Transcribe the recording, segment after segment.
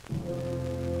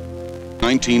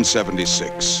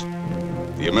1976.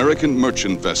 The American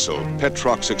merchant vessel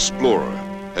Petrox Explorer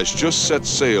has just set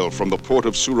sail from the port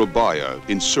of Surabaya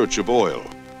in search of oil.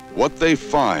 What they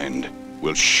find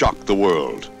will shock the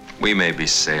world. We may be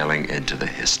sailing into the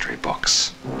history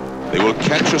books. They will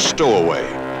catch a stowaway.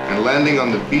 And landing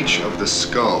on the beach of the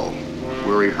Skull,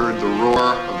 where he heard the roar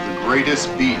of the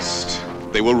greatest beast.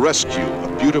 They will rescue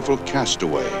a beautiful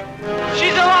castaway.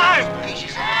 She's alive!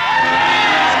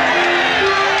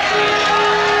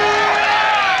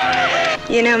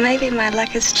 You know, maybe my luck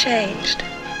has changed.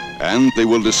 And they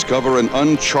will discover an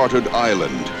uncharted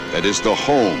island that is the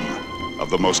home of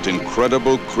the most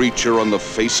incredible creature on the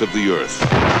face of the earth.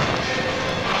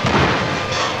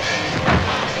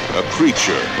 A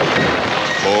creature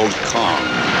called Kong.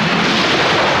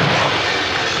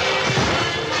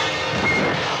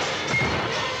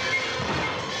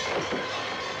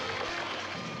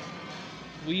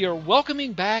 We are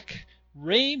welcoming back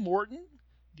Ray Morton,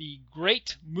 the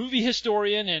great movie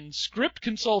historian and script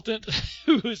consultant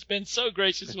who has been so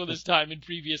gracious with his time in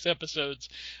previous episodes.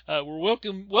 We're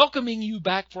welcoming you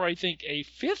back for, I think, a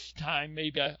fifth time,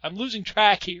 maybe. I'm losing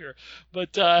track here,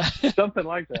 but something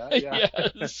like that. Yeah.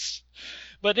 Yes.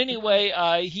 But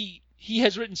anyway, he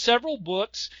has written several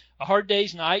books: A Hard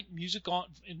Day's Night,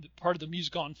 part of the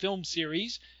Music on Film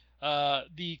series.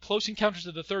 The Close Encounters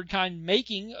of the Third Kind,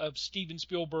 making of Steven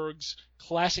Spielberg's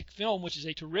classic film, which is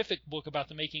a terrific book about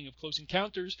the making of Close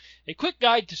Encounters, A Quick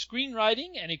Guide to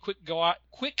Screenwriting, and A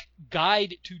Quick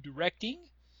Guide to Directing.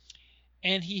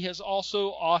 And he has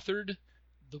also authored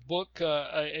the book,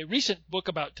 a recent book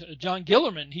about John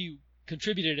Guillermin. He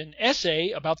contributed an essay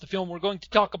about the film we're going to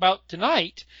talk about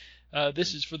tonight.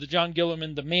 This is for the John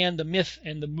Guillermin, The Man, the Myth,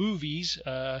 and the Movies,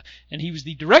 and he was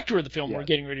the director of the film we're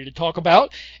getting ready to talk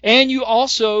about. And you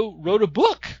also wrote a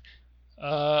book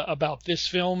about this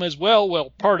film as well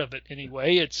part of it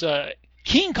anyway. It's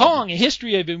King Kong, A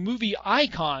History of a Movie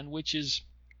Icon, which is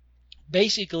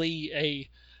basically a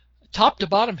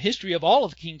top-to-bottom history of all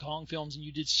of the King Kong films, and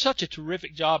you did such a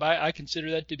terrific job. I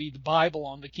consider that to be the Bible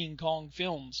on the King Kong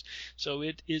films. So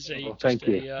it is a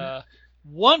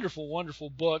wonderful, wonderful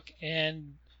book,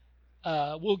 and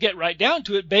we'll get right down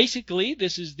to it. Basically,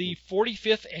 this is the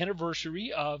 45th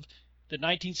anniversary of the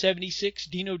 1976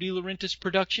 Dino De Laurentiis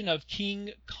production of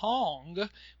King Kong,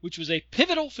 which was a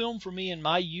pivotal film for me in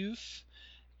my youth,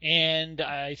 and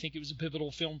I think it was a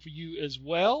pivotal film for you as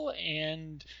well.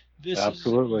 And this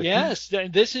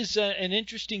this is an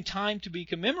interesting time to be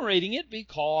commemorating it,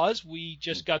 because we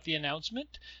just got the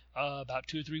announcement about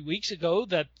 2 or 3 weeks ago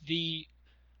that the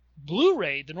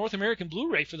Blu-ray, the North American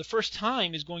Blu-ray, for the first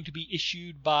time is going to be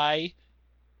issued by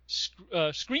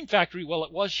Scream Factory. Well,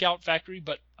 it was Shout Factory,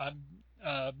 but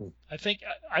I think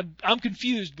I'm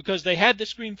confused, because they had the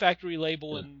Scream Factory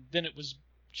label and then it was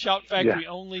Shout Factory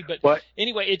only. But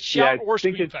anyway, it's Shout or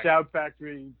Scream Factory. I think it's Shout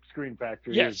Factory. Scream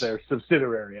Factory is their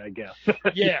subsidiary, I guess.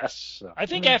 Yes. So. I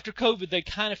think after COVID they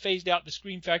kind of phased out the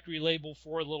Scream Factory label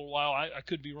for a little while. I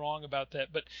could be wrong about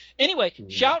that. But anyway,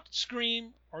 Shout,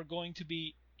 Scream are going to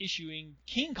be issuing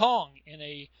King Kong in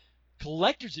a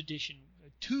collector's edition,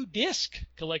 a 2-disc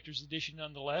collector's edition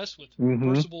nonetheless, with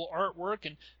reversible artwork.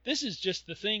 And this is just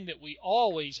the thing that we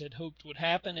always had hoped would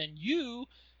happen, and you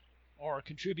are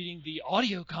contributing the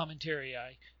audio commentary.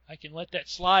 I can let that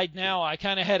slide now. I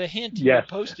kind of had a hint. You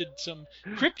posted some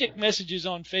cryptic messages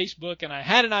on Facebook, and I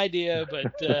had an idea,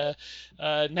 but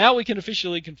now we can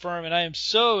officially confirm, and I am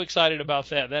so excited about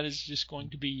that. That is just going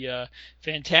to be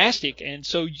fantastic. And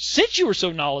so since you were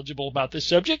so knowledgeable about this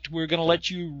subject, we're going to let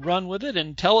you run with it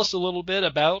and tell us a little bit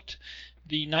about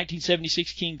the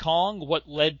 1976 King Kong, what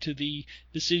led to the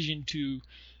decision to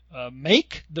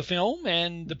make the film,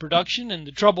 and the production and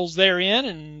the troubles therein,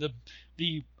 and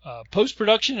the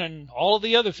post-production and all of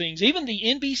the other things, even the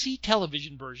NBC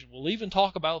television version. We'll even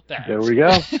talk about that. There we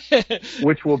go.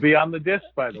 Which will be on the disc,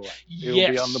 by the way. It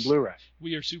will be on the Blu-ray.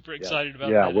 We are super excited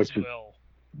about that as well.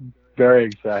 Very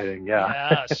exciting,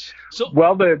 Yes. So,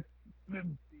 well,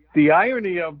 the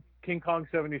irony of King Kong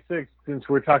 76, since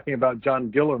we're talking about John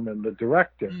Guillermin, the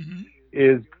director,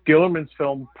 is Guillermin's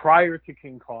film prior to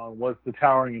King Kong was The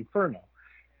Towering Inferno.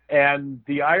 And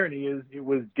the irony is it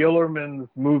was Guillermin's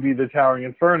movie, The Towering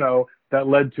Inferno, that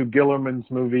led to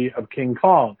Guillermin's movie of King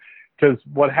Kong. Because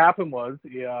what happened was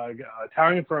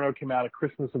Towering Inferno came out at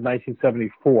Christmas of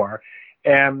 1974.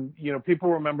 And,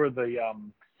 people remember the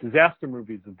disaster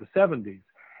movies of the 70s.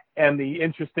 And the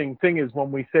interesting thing is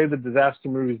when we say the disaster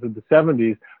movies of the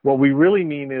 70s, what we really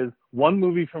mean is one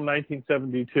movie from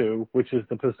 1972, which is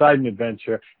The Poseidon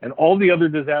Adventure, and all the other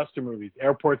disaster movies,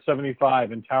 Airport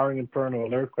 75 and Towering Inferno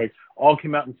and Earthquake, all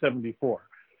came out in 74.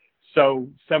 So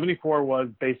 74 was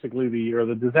basically the year of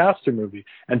the disaster movie.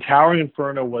 And Towering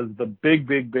Inferno was the big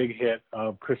hit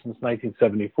of Christmas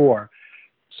 1974.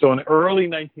 So in early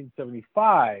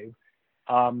 1975,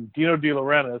 Dino De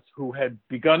Laurentiis, who had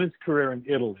begun his career in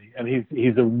Italy, and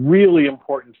he's a really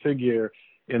important figure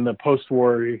in the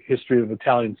post-war history of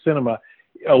Italian cinema,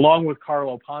 along with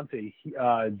Carlo Ponti, De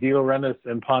Laurentiis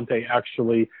and Ponti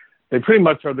actually, they pretty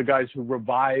much are the guys who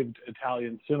revived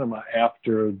Italian cinema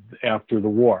after the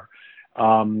war.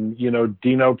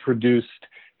 Dino produced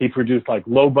like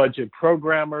low-budget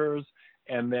programmers,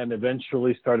 and then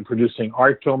eventually started producing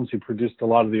art films. He produced a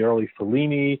lot of the early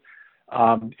Fellini,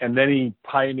 and then he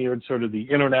pioneered sort of the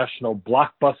international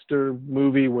blockbuster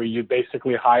movie where you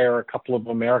basically hire a couple of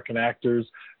American actors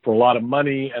for a lot of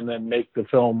money and then make the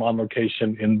film on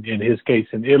location, in his case,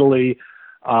 in Italy.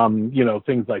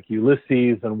 Things like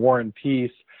Ulysses and War and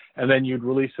Peace, and then you'd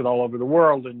release it all over the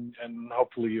world, and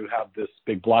hopefully you'd have this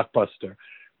big blockbuster.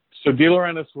 So De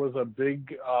Laurentiis was a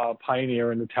big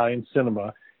pioneer in Italian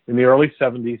cinema. In the early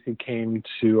 70s, he came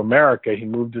to America. He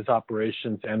moved his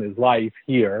operations and his life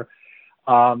here,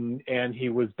 and he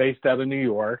was based out of New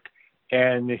York.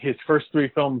 And his first three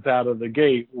films out of the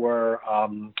gate were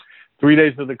 3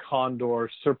 Days of the Condor,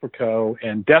 Serpico,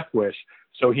 and Death Wish.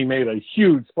 So he made a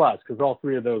huge splash because all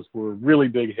three of those were really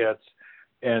big hits,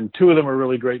 and two of them are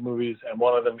really great movies, and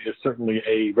one of them is certainly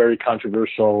a very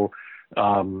controversial.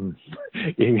 I'm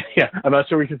not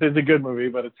sure we can say it's a good movie,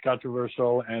 but it's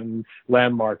controversial and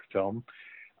landmark film.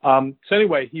 So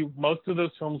anyway, most of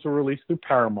those films were released through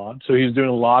Paramount, so he's doing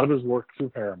a lot of his work through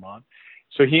Paramount.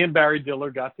 So he and Barry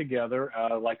Diller got together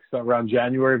around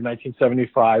January of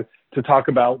 1975 to talk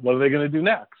about what are they going to do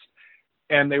next.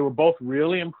 And they were both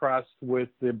really impressed with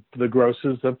the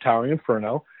grosses of Towering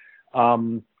Inferno.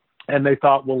 And they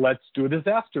thought, well, let's do a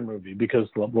disaster movie because,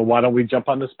 well, why don't we jump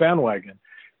on this bandwagon?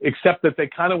 Except that they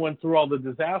kind of went through all the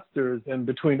disasters, and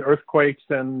between earthquakes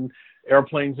and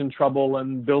airplanes in trouble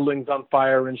and buildings on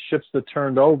fire and ships that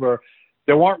turned over,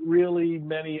 there weren't really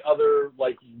many other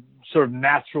sort of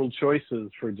natural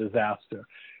choices for disaster.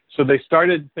 So they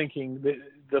started thinking,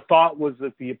 the thought was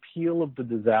that the appeal of the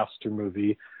disaster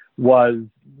movie was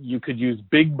you could use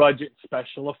big budget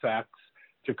special effects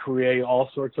to create all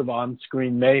sorts of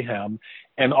on-screen mayhem,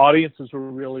 and audiences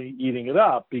were really eating it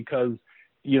up because,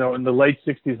 in the late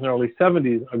 60s and early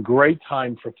 70s, a great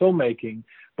time for filmmaking,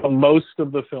 but most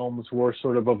of the films were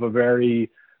sort of a very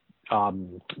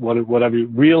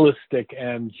realistic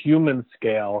and human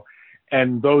scale,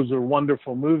 and those are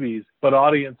wonderful movies, but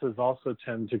audiences also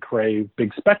tend to crave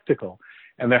big spectacle.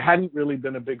 And there hadn't really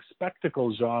been a big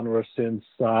spectacle genre since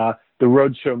the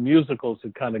roadshow musicals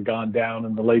had kind of gone down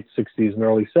in the late 60s and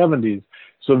early 70s.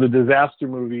 So the disaster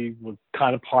movie was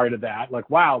kind of part of that,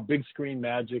 wow, big screen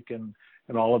magic and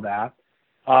all of that.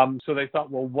 So they thought,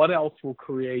 well, what else will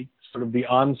create sort of the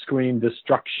on-screen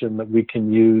destruction that we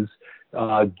can use,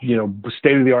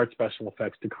 state-of-the-art special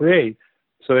effects to create?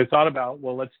 So they thought about,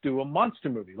 well, let's do a monster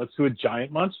movie. Let's do a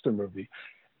giant monster movie.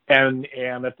 And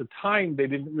at the time, they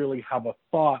didn't really have a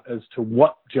thought as to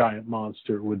what giant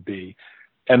monster it would be.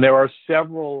 And there are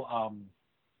several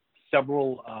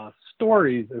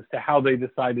stories as to how they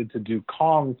decided to do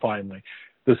Kong finally.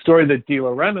 The story that De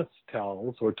Laurentiis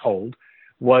told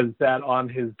was that on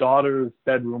his daughter's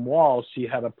bedroom wall, she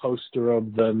had a poster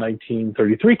of the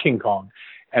 1933 King Kong,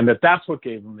 and that's what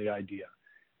gave him the idea.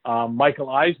 Michael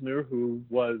Eisner, who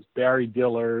was Barry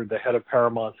Diller, the head of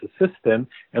Paramount's assistant,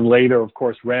 and later, of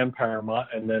course, ran Paramount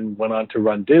and then went on to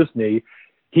run Disney,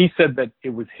 he said that it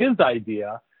was his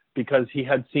idea because he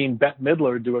had seen Bette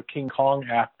Midler do a King Kong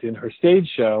act in her stage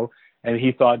show, and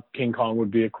he thought King Kong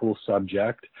would be a cool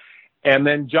subject. And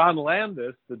then John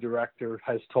Landis, the director,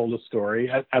 has told a story.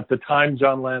 At the time,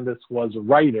 John Landis was a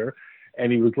writer,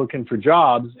 and he was looking for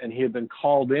jobs, and he had been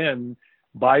called in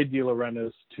by De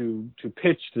Laurentiis to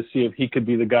pitch to see if he could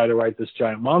be the guy to write this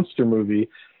giant monster movie.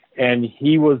 And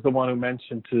he was the one who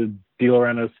mentioned to De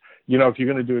Laurentiis, if you're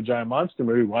going to do a giant monster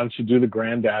movie, why don't you do the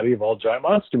granddaddy of all giant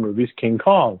monster movies, King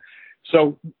Kong?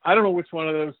 So I don't know which one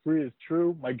of those three is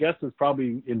true. My guess is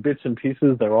probably in bits and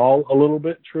pieces, they're all a little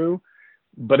bit true.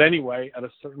 But anyway, at a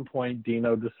certain point,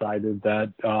 Dino decided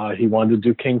that he wanted to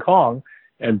do King Kong,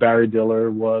 and Barry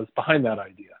Diller was behind that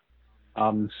idea.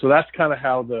 So that's kind of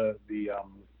how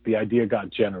the idea got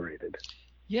generated.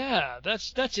 Yeah,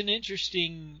 that's an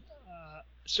interesting.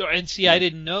 I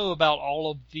didn't know about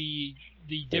all of the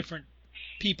different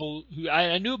people who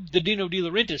I knew the Dino De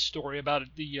Laurentiis story about it,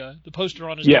 the poster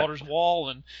on his daughter's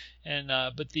wall,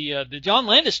 but the John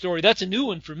Landis story, that's a new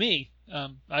one for me.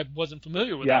 I wasn't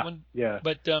familiar with that one. Yeah.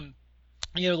 But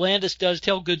Landis does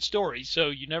tell good stories, so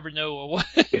you never know what.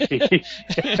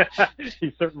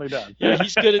 He certainly does. Yeah,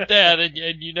 he's good at that,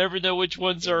 and you never know which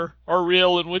ones are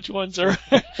real and which ones are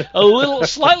a little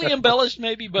slightly embellished,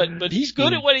 maybe, but he's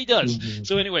good at what he does. Mm-hmm.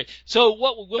 So anyway, so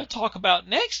what we'll talk about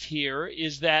next here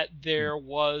is that there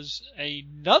was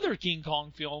another King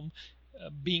Kong film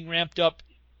being ramped up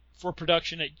for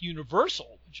production at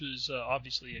Universal, which was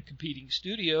obviously a competing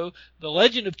studio, The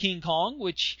Legend of King Kong,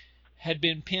 which had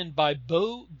been penned by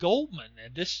Bo Goldman,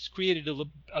 and this created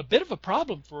a bit of a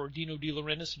problem for Dino De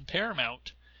Laurentiis and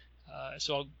Paramount.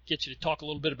 So I'll get you to talk a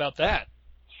little bit about that.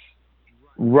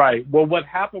 Right. Well, what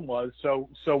happened was, so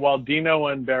while Dino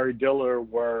and Barry Diller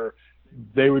were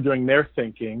doing their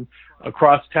thinking,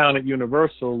 across town at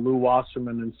Universal, Lou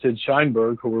Wasserman and Sid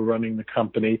Sheinberg, who were running the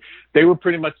company, they were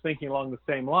pretty much thinking along the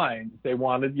same lines. They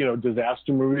wanted,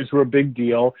 disaster movies were a big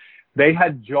deal. They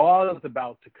had Jaws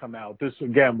about to come out. This,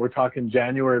 again, we're talking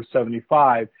January of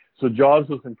 75. So Jaws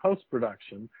was in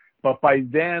post-production. But by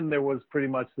then, there was pretty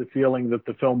much the feeling that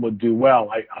the film would do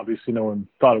well. Obviously, no one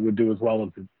thought it would do as well as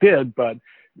it did, but,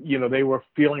 they were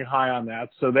feeling high on that.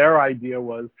 So their idea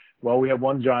was, well, we have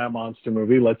one giant monster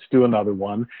movie. Let's do another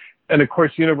one. And, of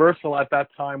course, Universal at that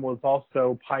time was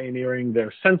also pioneering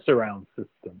their Sensurround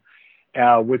system.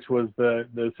 Which was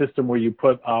the system where you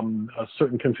put a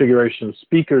certain configuration of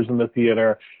speakers in the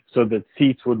theater so that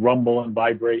seats would rumble and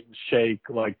vibrate and shake,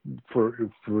 like, for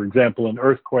example, in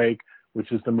Earthquake,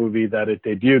 which is the movie that it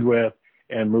debuted with,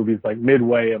 and movies like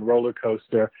Midway and Roller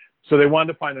Coaster. So they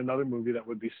wanted to find another movie that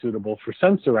would be suitable for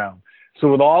Sensurround.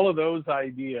 So with all of those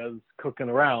ideas cooking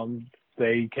around,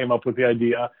 they came up with the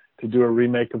idea to do a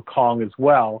remake of Kong as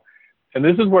well. And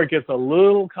this is where it gets a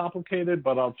little complicated,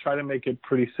 but I'll try to make it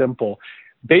pretty simple.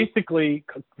 Basically,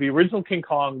 the original King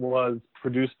Kong was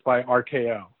produced by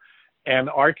RKO. And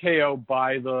RKO,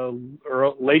 by the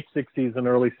late 60s and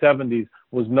early 70s,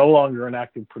 was no longer an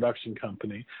active production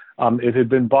company. It had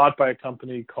been bought by a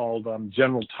company called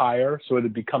General Tire, so it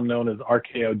had become known as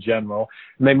RKO General.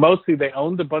 And they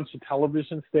owned a bunch of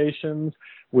television stations,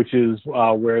 which is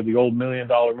where the old $1 Million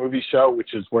Movie Show,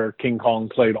 which is where King Kong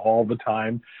played all the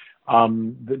time,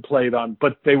 that played on,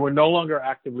 but they were no longer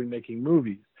actively making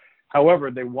movies. However,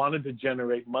 they wanted to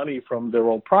generate money from their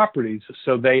old properties,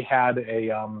 so they had a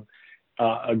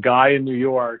guy in New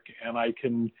York, and I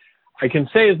can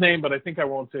say his name, but I think I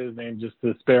won't say his name just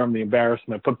to spare him the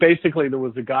embarrassment. But basically, there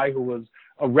was a guy who was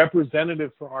a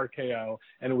representative for RKO,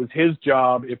 and it was his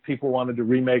job, if people wanted to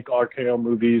remake RKO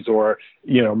movies or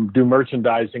do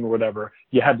merchandising or whatever,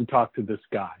 you had to talk to this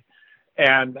guy.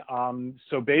 And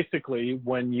so basically,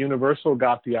 when Universal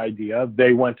got the idea,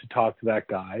 they went to talk to that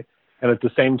guy. And at the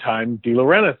same time, De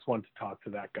Laurentiis went to talk to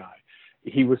that guy.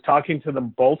 He was talking to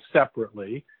them both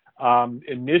separately.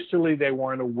 Initially, they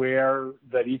weren't aware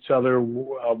that each other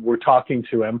were talking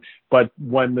to him. But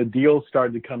when the deal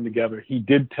started to come together, he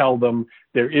did tell them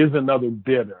there is another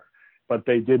bidder, but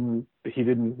he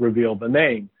didn't reveal the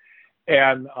name.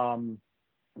 And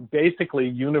basically,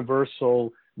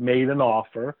 Universal made an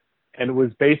offer. And it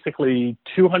was basically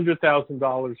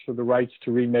 $200,000 for the rights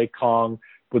to remake Kong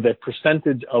with a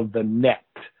percentage of the net.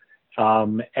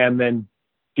 And then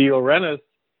De Laurentiis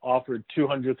offered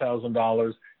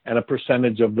 $200,000 and a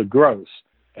percentage of the gross.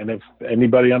 And if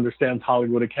anybody understands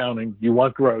Hollywood accounting, you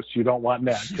want gross, you don't want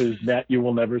net, because net you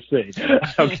will never see.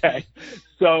 Okay.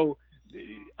 So,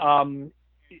 and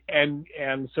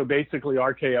so basically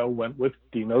RKO went with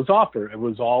Dino's offer. It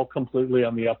was all completely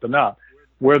on the up and up.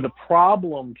 Where the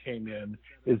problem came in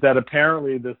is that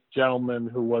apparently this gentleman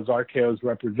who was RKO's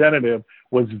representative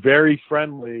was very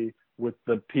friendly with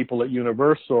the people at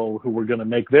Universal who were going to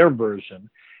make their version.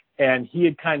 And he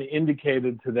had kind of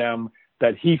indicated to them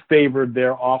that he favored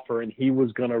their offer and he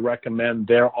was going to recommend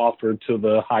their offer to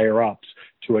the higher ups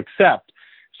to accept.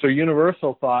 So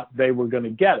Universal thought they were going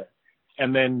to get it.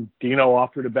 And then Dino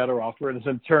offered a better offer. And as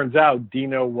it turns out,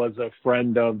 Dino was a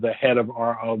friend of the head of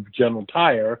General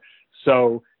Tire.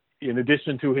 So in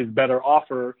addition to his better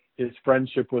offer, his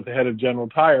friendship with the head of General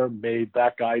Tire made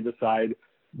that guy decide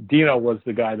Dino was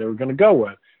the guy they were going to go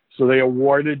with. So they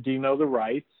awarded Dino the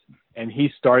rights, and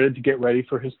he started to get ready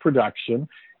for his production.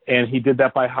 And he did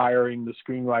that by hiring the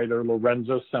screenwriter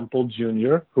Lorenzo Semple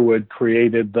Jr., who had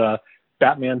created the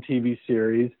Batman TV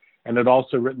series and had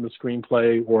also written the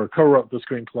screenplay or co-wrote the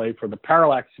screenplay for The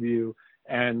Parallax View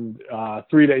and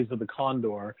 3 Days of the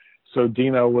Condor. So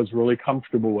Dino was really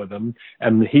comfortable with him,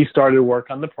 and he started to work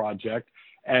on the project.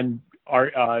 And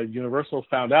our Universal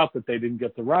found out that they didn't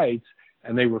get the rights,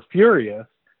 and they were furious.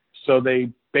 So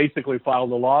they basically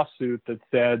filed a lawsuit that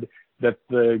said that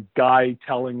the guy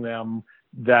telling them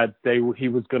that he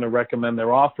was going to recommend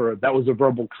their offer, that was a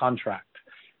verbal contract.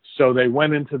 So they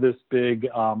went into this big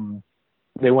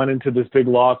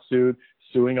lawsuit,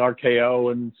 suing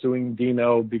RKO and suing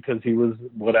Dino because he was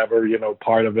whatever,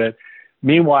 part of it.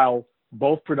 Meanwhile,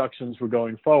 both productions were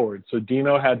going forward. So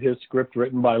Dino had his script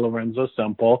written by Lorenzo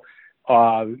Semple.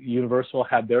 Universal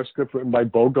had their script written by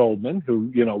Bo Goldman,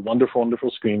 who, wonderful,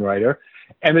 wonderful screenwriter.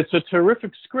 And it's a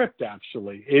terrific script,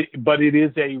 actually. But it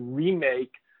is a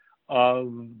remake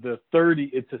of the 30s.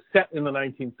 It's a set in the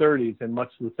 1930s in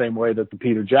much the same way that the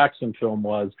Peter Jackson film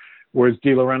was, whereas De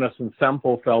Laurentiis and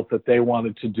Semple felt that they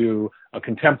wanted to do a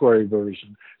contemporary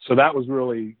version. So that was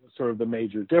really sort of the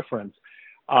major difference.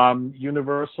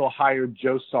 Universal hired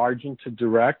Joe Sargent to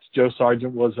direct. Joe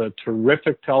Sargent was a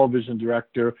terrific television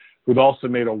director who'd also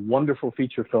made a wonderful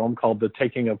feature film called The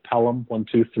Taking of Pelham 1,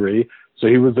 2, 3. So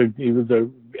he was a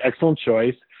excellent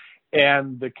choice.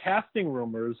 And the casting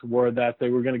rumors were that they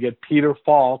were going to get Peter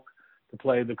Falk to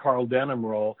play the Carl Denham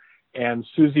role, and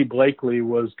Susie Blakely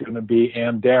was going to be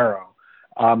Ann Darrow.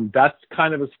 That's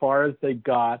kind of as far as they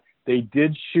got. They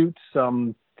did shoot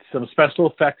some special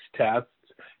effects tests,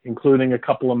 including a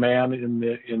couple of man in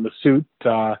the suit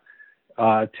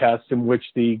tests, in which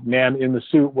the man in the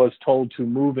suit was told to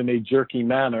move in a jerky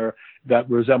manner that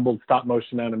resembled stop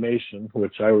motion animation,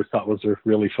 which I always thought was a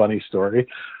really funny story.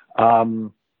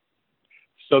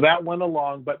 So that went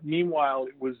along, but meanwhile,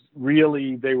 it was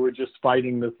really, they were just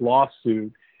fighting this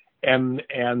lawsuit.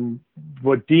 And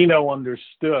what Dino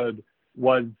understood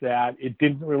was that it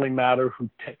didn't really matter who,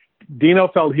 Dino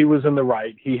felt he was in the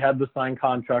right. He had the signed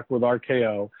contract with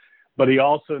RKO, but he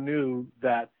also knew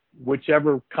that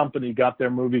whichever company got their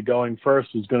movie going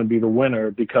first was going to be the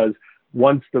winner, because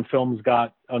once the films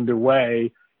got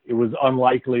underway, it was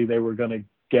unlikely they were going to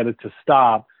get it to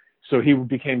stop. So he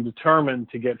became determined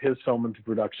to get his film into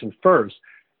production first.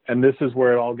 And this is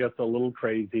where it all gets a little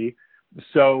crazy.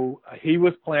 So he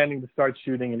was planning to start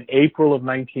shooting in April of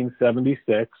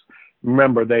 1976.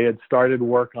 Remember, they had started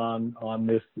work on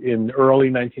this in early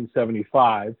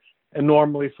 1975. And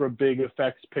normally for a big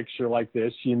effects picture like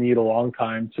this, you need a long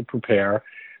time to prepare.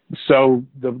 So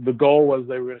the goal was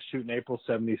they were going to shoot in April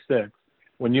 76.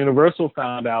 When Universal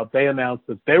found out, they announced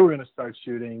that they were going to start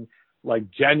shooting like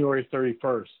January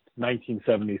 31st,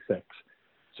 1976.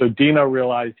 So Dino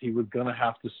realized he was going to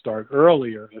have to start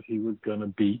earlier if he was going to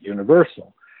beat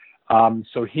Universal.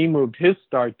 So he moved his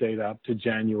start date up to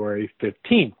January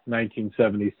 15th,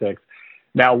 1976.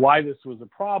 Now, why this was a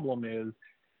problem is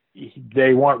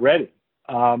they weren't ready.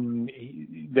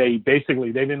 They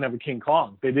didn't have a King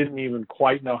Kong. They didn't even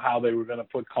quite know how they were going to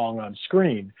put Kong on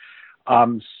screen.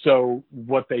 So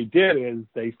what they did is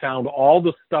they found all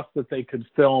the stuff that they could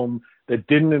film that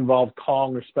didn't involve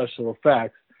Kong or special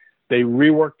effects. They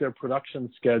reworked their production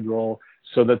schedule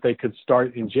so that they could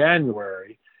start in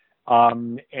January.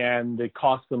 And it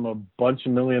cost them a bunch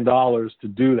of $1 million to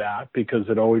do that, because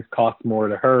it always costs more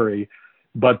to hurry.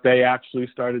 But they actually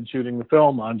started shooting the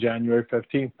film on January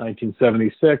 15th,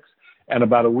 1976. And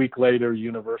about a week later,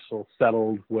 Universal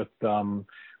settled with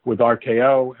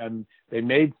RKO, and they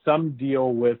made some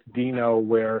deal with Dino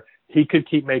where he could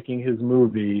keep making his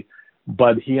movie,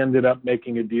 but he ended up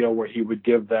making a deal where he would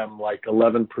give them like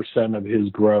 11% of his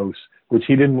gross, which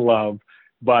he didn't love,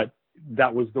 but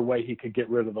that was the way he could get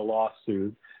rid of the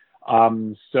lawsuit.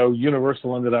 So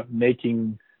Universal ended up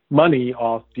making money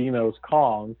off Dino's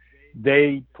Kong.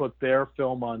 They put their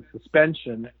film on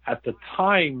suspension. At the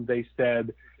time, they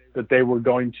said that they were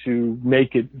going to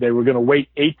make it, they were going to wait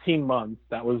 18 months.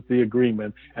 That was the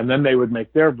agreement. And then they would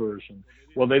make their version.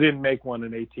 Well, they didn't make one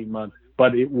in 18 months,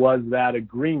 but it was that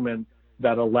agreement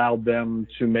that allowed them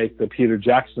to make the Peter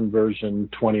Jackson version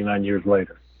 29 years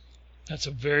later. That's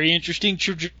a very interesting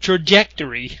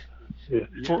trajectory.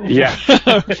 For very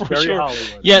sure.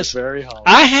 Hollywood. Yes, very Hollywood.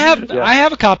 I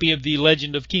have a copy of the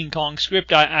Legend of King Kong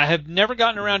script. I have never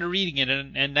gotten around to reading it,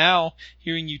 and now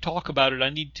hearing you talk about it, I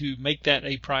need to make that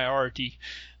a priority.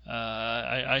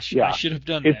 I should have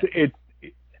done that.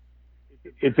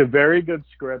 It's a very good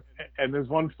script, and there's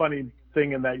one funny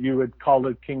thing in that you had called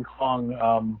it King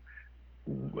Kong,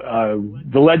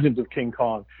 The Legend of King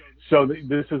Kong. So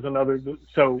this is another.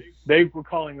 So they were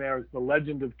calling theirs The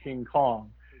Legend of King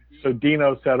Kong. So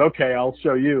Dino said, okay, I'll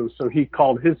show you. So he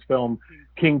called his film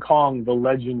King Kong, The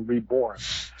Legend Reborn.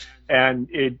 And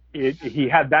he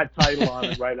had that title on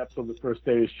it right up till the first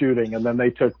day of shooting, and then they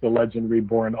took The Legend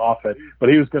Reborn off it. But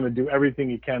he was going to do everything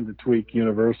he can to tweak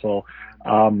Universal.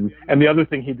 And the other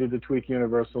thing he did to tweak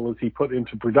Universal is he put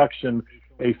into production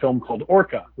a film called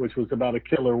Orca, which was about a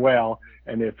killer whale.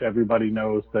 And if everybody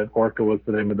knows that Orca was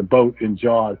the name of the boat in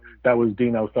Jaws, that was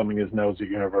Dino thumbing his nose at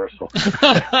Universal.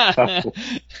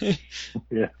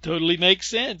 Yeah. Totally makes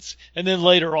sense. And then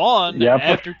later on,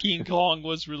 after King Kong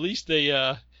was released,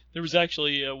 there was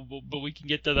actually, but we can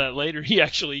get to that later. He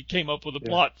actually came up with a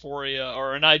plot for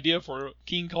or an idea for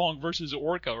King Kong versus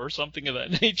Orca or something of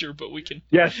that nature. But we can.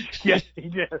 Yes, he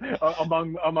did.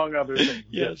 Among other things.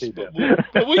 Yes, he did.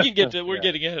 But we can get to. We're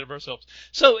getting ahead of ourselves.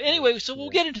 So anyway, we'll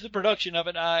get into the production of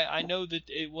it. I know that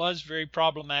it was very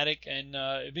problematic, and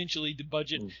eventually the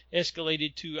budget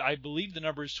escalated to, I believe the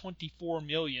number is $24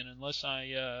 million, unless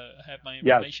I have my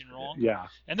information wrong. Yeah.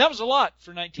 And that was a lot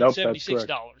for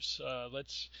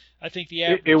 $1976. I think the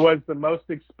average... It was the most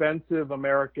expensive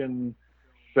American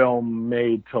film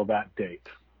made till that date.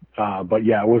 But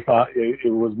yeah,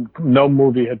 it was no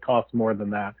movie had cost more than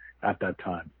that at that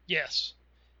time. Yes.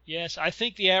 I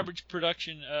think the average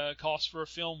production cost for a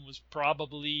film was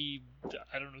probably,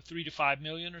 I don't know, $3 to $5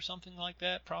 million or something like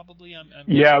that. Probably.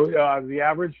 The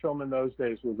average film in those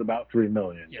days was about $3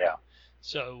 million. Yeah.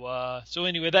 So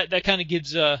anyway, that kind of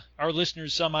gives our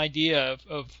listeners some idea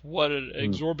of what an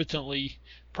exorbitantly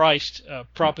priced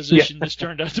proposition this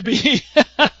turned out to be.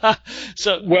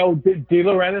 Well, De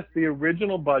Laurentiis, the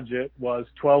original budget was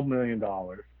 $12 million,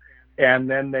 and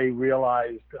then they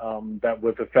realized that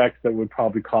with effects that would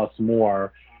probably cost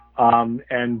more.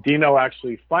 And Dino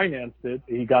actually financed it.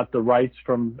 He got the rights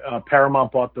from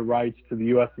Paramount, bought the rights to the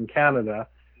U.S. and Canada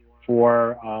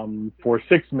for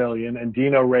 $6 million, and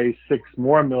Dino raised $6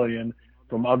 million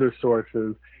from other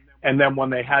sources. And then when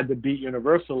they had to beat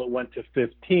Universal, it went to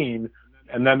 15.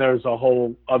 And then there's a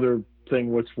whole other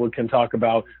thing which we can talk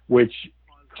about, which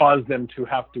caused them to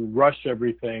have to rush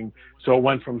everything. So it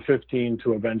went from 15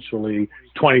 to eventually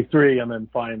 23, and then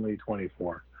finally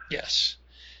 24. Yes.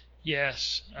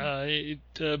 It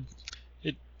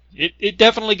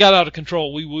definitely got out of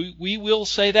control. We will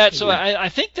say that. So I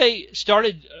think they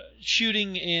started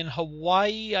shooting in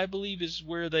Hawaii, I believe, is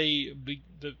where the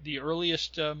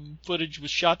earliest footage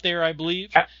was shot there, I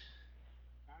believe.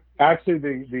 Actually,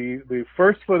 the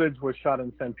first footage was shot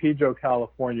in San Pedro,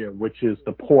 California, which is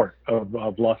the port of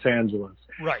Los Angeles.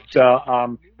 Right.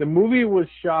 So the movie was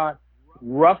shot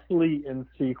roughly in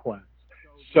sequence.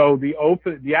 So the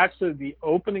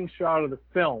opening shot of the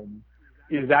film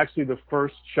is actually the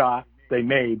first shot they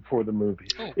made for the movie.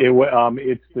 Oh.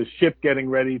 It's the ship getting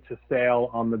ready to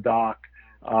sail on the dock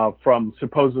from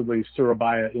supposedly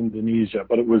Surabaya, Indonesia,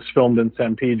 but it was filmed in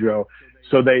San Pedro.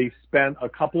 So they spent a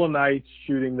couple of nights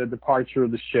shooting the departure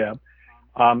of the ship,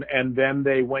 and then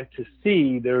they went to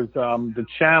sea. There's the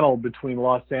channel between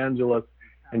Los Angeles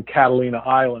and Catalina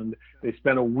Island. They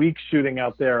spent a week shooting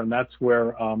out there, and that's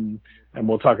where, and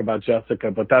we'll talk about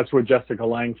Jessica, but that's where Jessica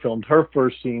Lange filmed her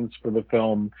first scenes for the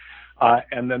film.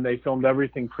 And then they filmed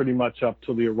everything pretty much up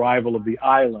till the arrival of the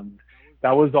island.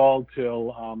 That was all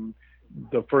till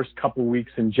the first couple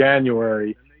weeks in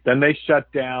January. Then they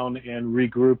shut down and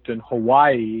regrouped in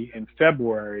Hawaii in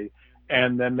February,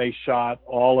 and then they shot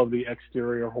all of the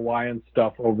exterior Hawaiian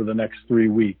stuff over the next 3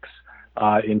 weeks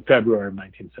in February of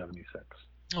 1976.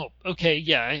 Oh, okay,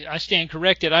 yeah, I stand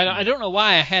corrected. I don't know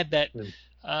why I had that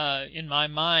in my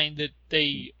mind that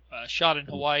they shot in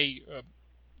Hawaii.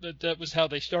 That was how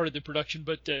they started the production,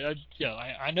 but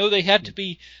I know they had to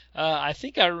be. I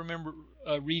think I remember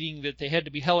reading that they had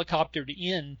to be helicoptered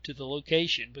in to the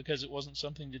location because it wasn't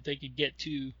something that they could get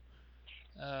to.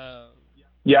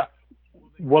 Yeah,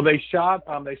 well, they shot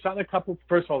a couple.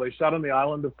 First of all, they shot on the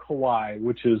island of Kauai,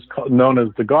 which is known as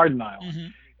the Garden Island. Mm-hmm.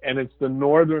 And it's the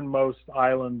northernmost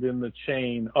island in the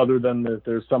chain, other than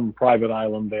there's some private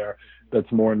island there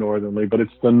that's more northerly, but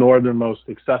it's the northernmost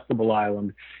accessible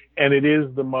island, and it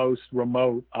is the most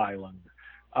remote island.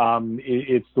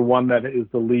 It's the one that is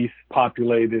the least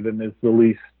populated and is the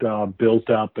least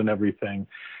built up and everything.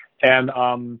 And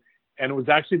it was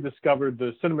actually discovered,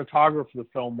 the cinematographer of the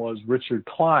film was Richard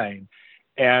Klein,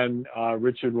 and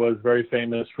Richard was very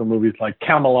famous for movies like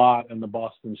Camelot and The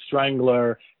Boston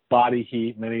Strangler, Body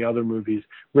Heat, many other movies.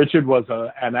 Richard was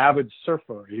an avid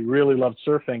surfer. He really loved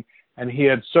surfing, and he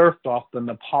had surfed off the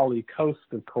Nepali coast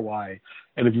of Kauai.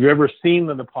 And if you've ever seen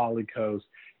the Nepali coast,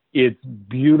 it's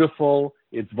beautiful,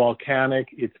 it's volcanic,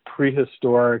 it's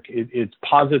prehistoric, it's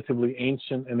positively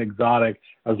ancient and exotic.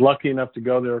 I was lucky enough to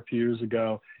go there a few years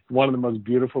ago. One of the most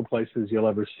beautiful places you'll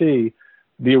ever see.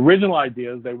 The original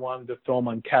idea is they wanted to film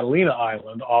on Catalina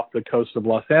Island off the coast of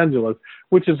Los Angeles,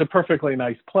 which is a perfectly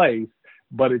nice place,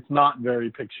 but it's not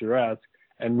very picturesque.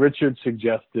 And Richard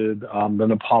suggested the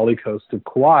Na Pali coast of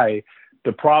Kauai.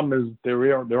 The problem is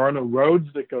there are no roads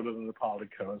that go to the Na Pali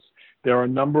coast. There are a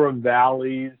number of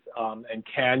valleys and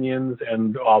canyons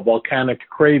and volcanic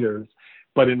craters,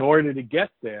 but in order to get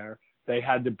there, they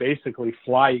had to basically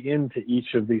fly into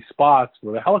each of these spots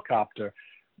with a helicopter.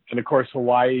 And of course,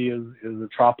 Hawaii is a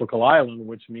tropical island,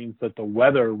 which means that the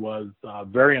weather was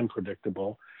very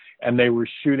unpredictable. And they were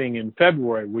shooting in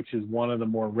February, which is one of the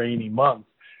more rainy months.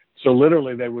 So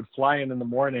literally they would fly in the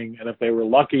morning, and if they were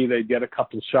lucky, they'd get a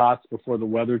couple shots before the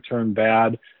weather turned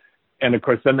bad. And of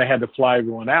course, then they had to fly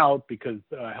everyone out because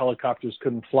helicopters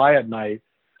couldn't fly at night.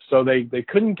 So they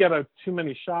couldn't get too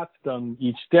many shots done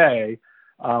each day.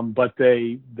 But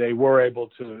they were able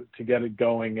to get it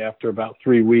going. After about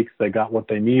 3 weeks. They got what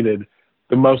they needed.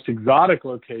 The most exotic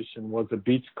location was a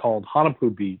beach called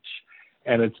Hanapu Beach,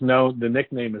 and the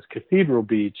nickname is Cathedral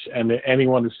Beach. And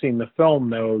anyone who's seen the film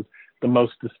knows the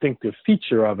most distinctive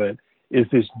feature of it is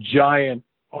this giant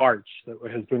arch that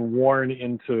has been worn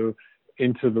into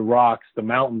the rocks, the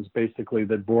mountains basically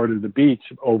that border the beach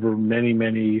over many,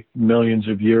 many millions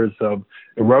of years of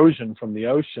erosion from the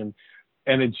ocean.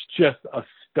 And it's just a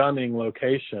stunning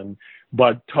location,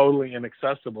 but totally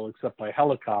inaccessible except by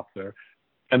helicopter.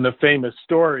 And the famous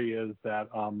story is that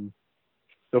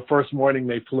the first morning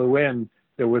they flew in,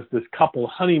 there was this couple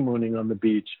honeymooning on the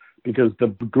beach because the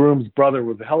groom's brother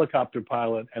was a helicopter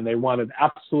pilot and they wanted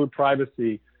absolute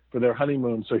privacy for their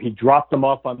honeymoon. So he dropped them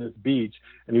off on this beach,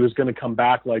 and he was going to come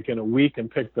back like in a week and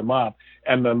pick them up.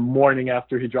 And the morning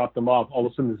after he dropped them off, all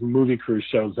of a sudden this movie crew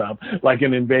shows up like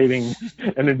an invading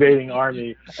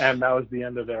army. And that was the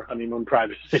end of their honeymoon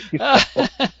privacy.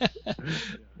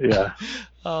 Yeah.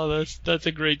 Oh, that's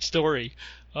a great story.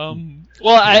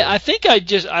 I think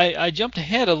I jumped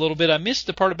ahead a little bit. I missed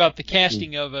the part about the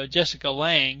casting of Jessica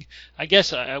Lange. I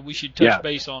guess we should touch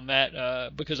base on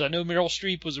that because I know Meryl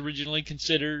Streep was originally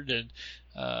considered, and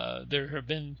there have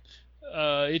been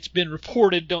it's been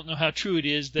reported, don't know how true it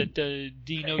is, that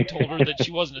Dino told her that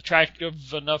she wasn't attractive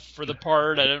enough for the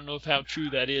part. I don't know how true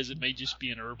that is. It may just be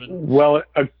an urban. Well,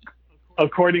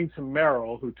 according to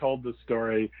Meryl, who told the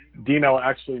story, Dino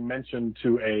actually mentioned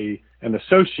to an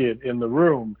associate in the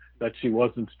room that she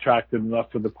wasn't attractive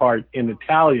enough for the part in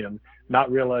Italian, not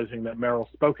realizing that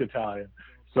Meryl spoke Italian.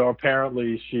 So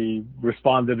apparently she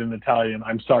responded in Italian,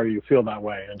 "I'm sorry you feel that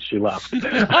way," and she left.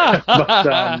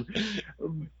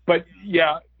 But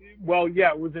yeah, well,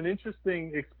 yeah, it was an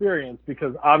interesting experience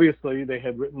because obviously they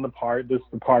had written the part. This is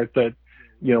the part that,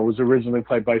 was originally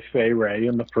played by Fay Wray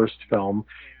in the first film.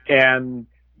 And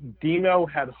Dino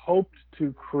had hoped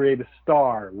to create a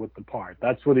star with the part.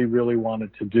 That's what he really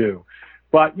wanted to do.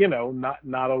 But,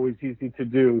 not always easy to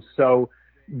do. So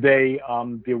they,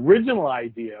 the original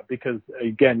idea, because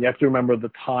again, you have to remember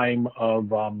the time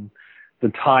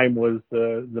was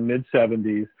the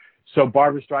mid-70s. So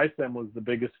Barbra Streisand was the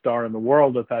biggest star in the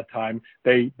world at that time.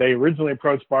 They originally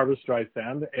approached Barbra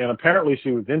Streisand, and apparently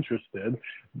she was interested,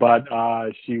 but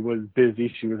she was busy.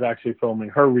 She was actually filming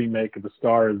her remake of A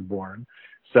Star Is Born.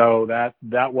 So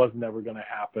that wasn't ever going to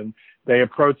happen. They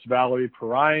approached Valerie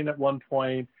Perrine at one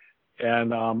point,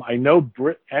 and I know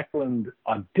Britt Ekland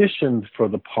auditioned for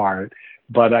the part,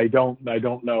 but I don't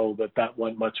know that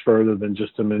went much further than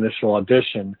just an initial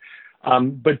audition.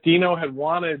 But Dino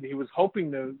he was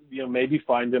hoping to, maybe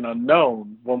find an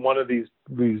unknown when one of these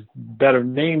better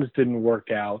names didn't work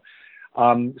out.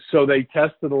 So they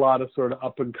tested a lot of sort of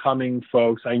up and coming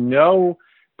folks. I know,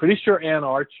 pretty sure Ann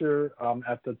Archer,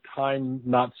 at the time,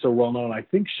 not so well known. I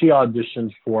think she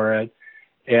auditioned for it.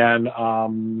 And, I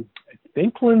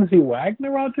think Lindsay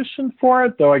Wagner auditioned for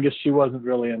it, though I guess she wasn't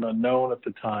really an unknown at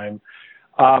the time.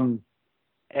 And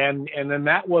then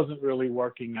that wasn't really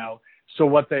working out. So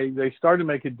what they started to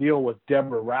make a deal with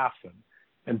Deborah Raffin,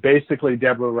 and basically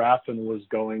Deborah Raffin was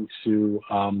going to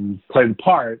play the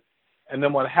part. And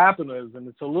then what happened is, and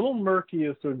it's a little murky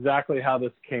as to exactly how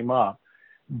this came up,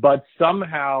 but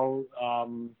somehow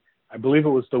I believe it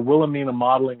was the Wilhelmina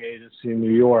Modeling Agency in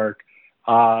New York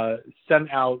sent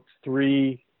out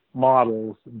 3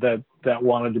 models that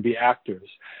wanted to be actors.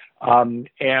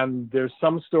 And there's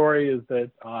some story is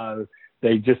that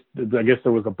I guess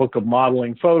there was a book of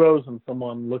modeling photos and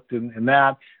someone looked in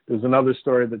that. There's another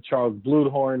story that Charles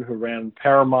Bluhdorn, who ran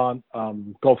Paramount,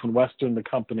 Gulf and Western, the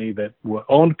company that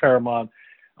owned Paramount,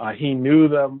 he knew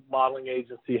the modeling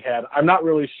agency had. I'm not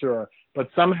really sure, but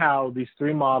somehow these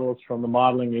 3 models from the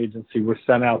modeling agency were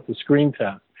sent out to screen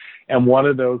test. And one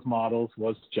of those models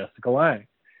was Jessica Lange.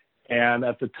 And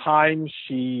at the time,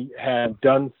 she had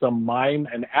done some mime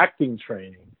and acting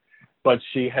training, but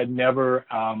she had never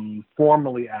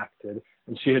formally acted,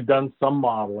 and she had done some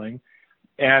modeling.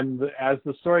 And as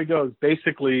the story goes,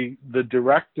 basically, the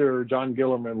director, John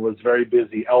Guillermin, was very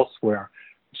busy elsewhere.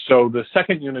 So the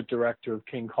second unit director of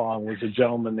King Kong was a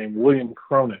gentleman named William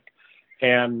Cronik.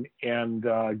 And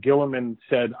Guillermin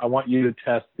said, I want you to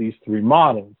test these 3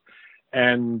 models.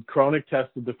 And Cronik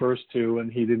tested the first 2, and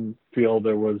he didn't feel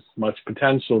there was much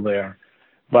potential there.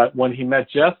 But when he met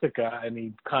Jessica and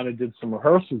he kind of did some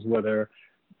rehearsals with her,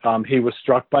 he was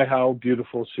struck by how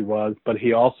beautiful she was, but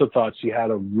he also thought she had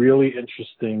a really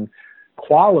interesting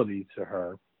quality to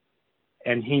her.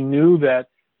 And he knew that,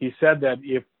 he said that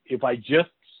if I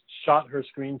just shot her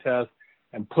screen test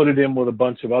and put it in with a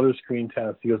bunch of other screen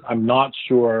tests, he goes, I'm not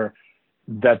sure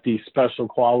that the special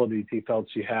qualities he felt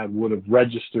she had would have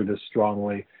registered as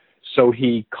strongly. So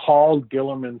he called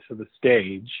Guillermin to the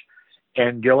stage,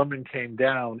 and Guillermin came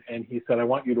down and he said, I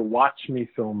want you to watch me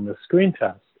film this screen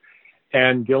test.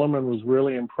 And Guillermin was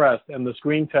really impressed. And the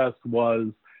screen test was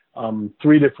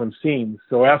 3 different scenes.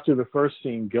 So after the first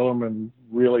scene, Guillermin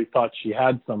really thought she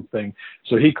had something.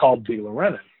 So he called De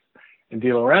Laurentiis. And De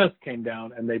Laurentiis came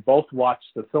down, and they both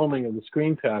watched the filming of the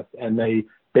screen test, and they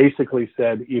basically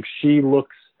said, if she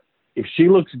looks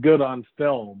good on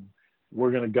film,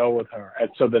 we're going to go with her. And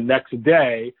so the next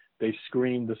day, they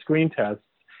screened the screen tests,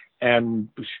 and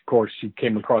of course, she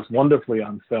came across wonderfully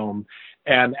on film.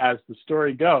 And as the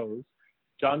story goes,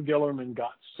 John Guillermin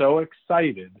got so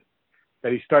excited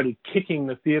that he started kicking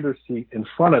the theater seat in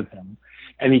front of him,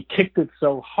 and he kicked it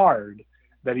so hard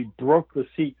that he broke the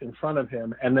seat in front of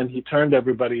him, and then he turned to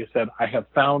everybody and said, I have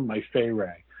found my Fay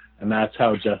Wray. And that's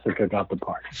how Jessica got the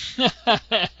part.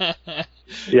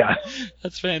 Yeah.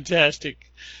 That's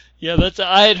fantastic. Yeah,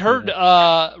 I had heard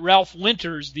Ralph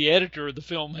Winters, the editor of the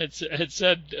film, had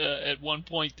said at one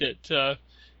point that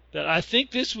I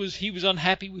think he was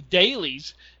unhappy with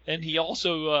dailies, and he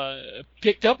also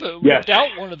whipped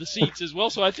out one of the seats as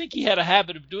well. So I think he had a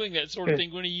habit of doing that sort of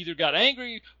thing. When he either got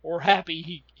angry or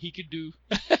happy, he could do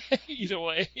either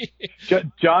way.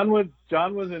 John was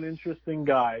an interesting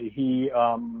guy. He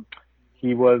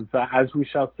was, as we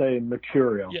shall say,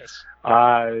 mercurial. Yes.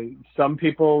 Some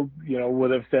people,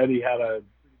 would have said he had a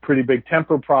pretty big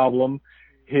temper problem.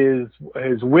 His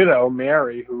widow,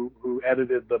 Mary, who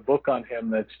edited the book on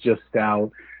him that's just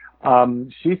out,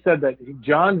 she said that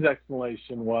John's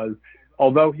explanation was,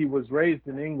 although he was raised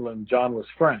in England, John was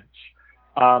French.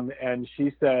 And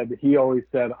she said, he always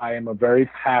said, I am a very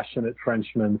passionate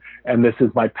Frenchman, and this is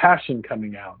my passion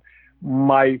coming out.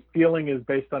 My feeling is,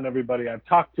 based on everybody I've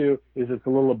talked to, is it's a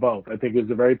little of both. I think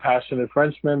he's a very passionate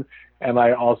Frenchman, and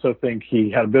I also think he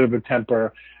had a bit of a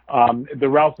temper. The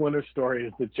Ralph Winters story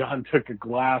is that John took a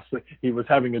glass, he was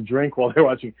having a drink while they were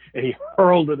watching, and he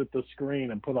hurled it at the screen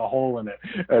and put a hole in it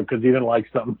because he didn't like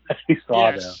something that he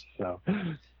saw there. So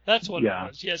that's what it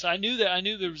was. Yes, I knew that. I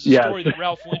knew there was a story that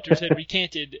Ralph Winters had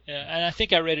recanted, and I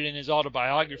think I read it in his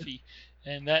autobiography.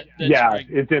 And that's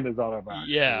it's in his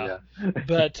autobiography. Yeah.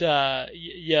 But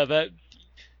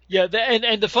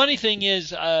and the funny thing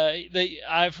is,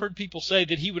 I've heard people say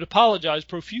that he would apologize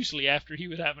profusely after he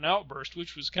would have an outburst,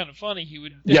 which was kind of funny. He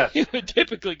would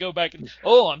typically go back and,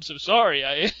 I'm so sorry.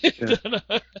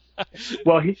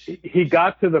 Well, he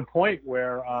got to the point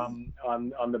where on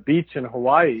the beach in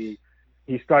Hawaii,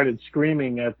 he started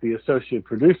screaming at the associate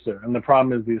producer, and the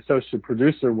problem is the associate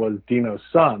producer was Dino's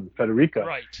son, Federico.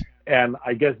 Right. And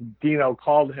I guess Dino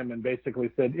called him and basically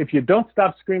said, if you don't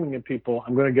stop screaming at people,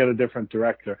 I'm going to get a different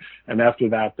director. And after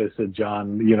that, they said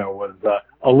John, was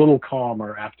a little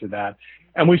calmer after that.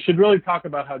 And we should really talk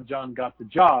about how John got the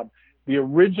job.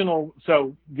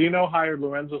 So Dino hired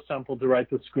Lorenzo Semple to write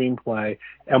the screenplay.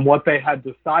 And what they had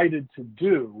decided to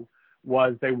do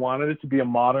was they wanted it to be a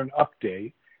modern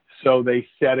update. So they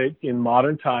set it in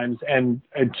modern times. And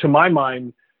to my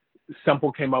mind,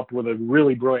 Semple came up with a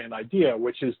really brilliant idea,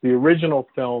 which is the original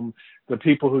film, the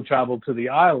people who traveled to the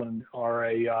island are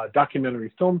a documentary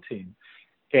film team.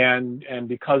 And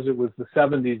because it was the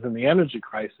 70s and the energy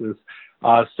crisis,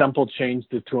 Semple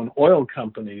changed it to an oil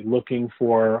company looking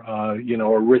for,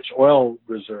 a rich oil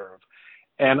reserve.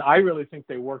 And I really think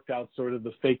they worked out sort of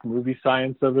the fake movie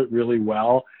science of it really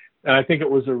well. And I think it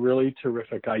was a really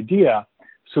terrific idea.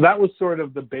 So that was sort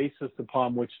of the basis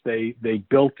upon which they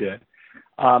built it.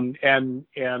 And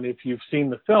if you've seen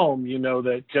the film, you know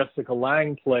that Jessica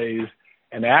Lange plays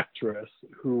an actress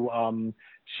who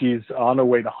she's on her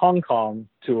way to Hong Kong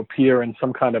to appear in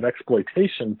some kind of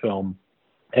exploitation film.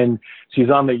 And she's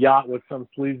on the yacht with some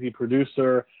sleazy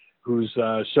producer who's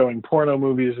showing porno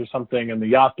movies or something, and the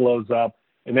yacht blows up.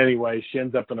 And anyway, she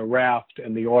ends up in a raft,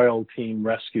 and the oil team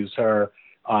rescues her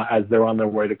as they're on their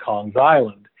way to Kong's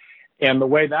Island. And the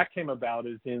way that came about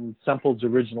is in Semple's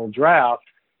original draft,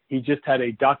 he just had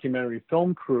a documentary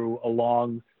film crew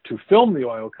along to film the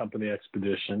oil company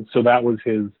expedition. So that was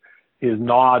his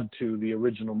nod to the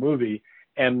original movie.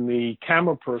 And the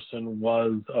camera person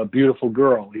was a beautiful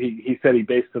girl. He said he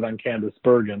based it on Candice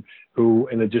Bergen, who,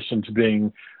 in addition to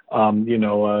being, a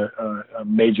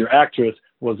major actress,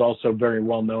 was also very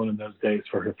well known in those days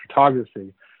for her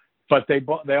photography. But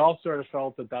they all sort of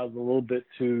felt that was a little bit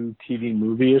too TV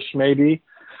movie-ish, maybe.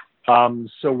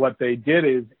 So what they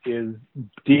did is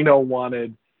Dino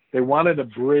wanted a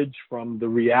bridge from the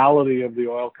reality of the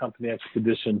oil company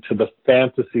expedition to the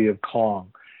fantasy of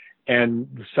Kong. And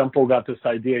Semple got this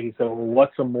idea. He said, well,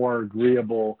 what's a more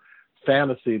agreeable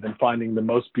fantasy than finding the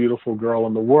most beautiful girl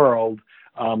in the world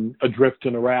adrift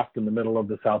in a raft in the middle of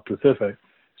the South Pacific?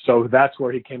 So that's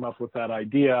where he came up with that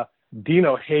idea.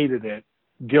 Dino hated it.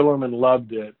 Gillerman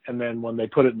loved it. And then when they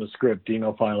put it in the script,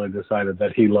 Dino finally decided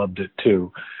that he loved it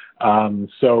too.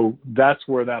 So that's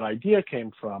where that idea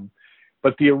came from.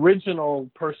 But the original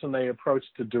person they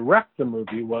approached to direct the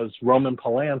movie was Roman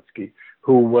Polanski,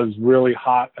 who was really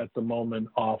hot at the moment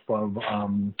off of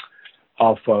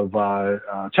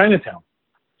Chinatown.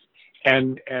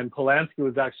 And Polanski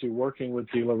was actually working with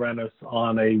De Laurentiis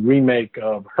on a remake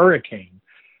of Hurricane,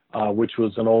 which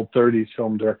was an old 30s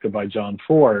film directed by John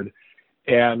Ford.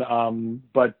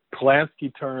 But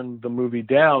Polanski turned the movie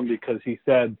down because he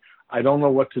said, I don't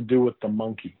know what to do with the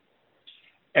monkey.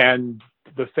 And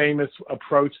the famous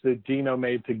approach that Dino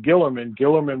made to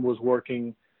Gillerman was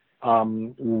working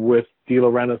with De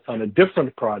Laurentiis on a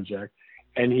different project,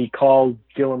 and he called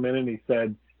Gillerman and he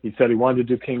said he wanted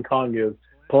to do King Kong.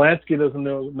 Polanski doesn't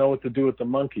know what to do with the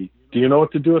monkey. Do you know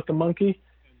what to do with the monkey?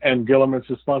 And Gillerman's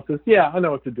response is, yeah, I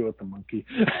know what to do with the monkey.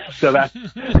 So that's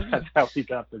how he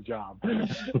got the job.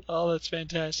 Oh, that's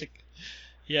fantastic.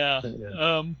 Yeah.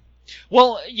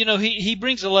 Well, he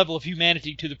brings a level of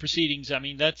humanity to the proceedings. I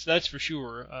mean, that's for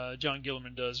sure. John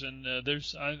Gillerman does, and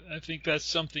I think that's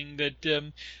something that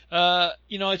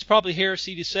it's probably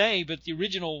heresy to say, but the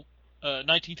original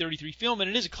 1933 film, and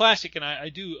it is a classic, and I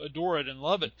do adore it and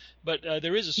love it. But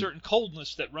there is a certain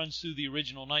coldness that runs through the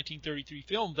original 1933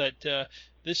 film that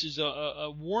this is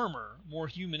a warmer, more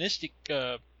humanistic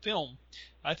film.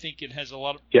 I think it has a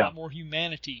lot more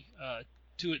humanity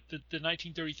to it that the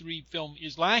 1933 film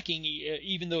is lacking,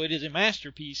 even though it is a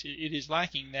masterpiece. It is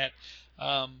lacking that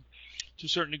to a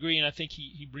certain degree, and I think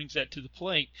he brings that to the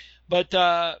plate. But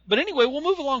anyway, we'll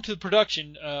move along to the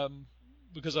production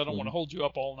because I don't want to hold you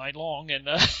up all night long and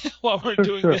while we're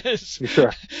doing this.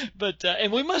 Sure. But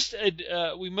and we must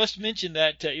mention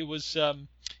that it was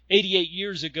 88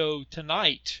 years ago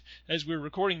tonight, as we're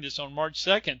recording this on March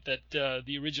 2nd, that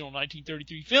the original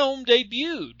 1933 film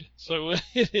debuted. So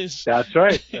it is. That's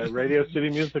right. At Radio City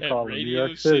Music Hall in New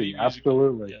York City.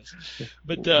 Absolutely. Yes.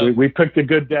 But we picked a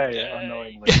good day,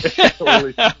 unknowingly.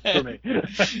 For me.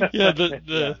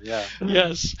 Yeah.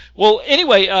 Yes. Well,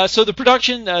 anyway, so the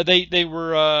production, they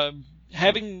were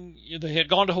they had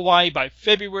gone to Hawaii by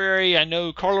February. I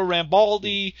know Carlo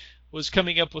Rambaldi was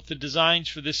coming up with the designs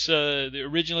for this.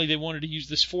 Originally, they wanted to use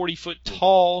this 40-foot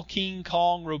tall King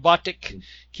Kong, robotic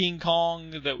King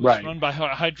Kong that was run by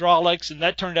hydraulics, and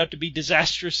that turned out to be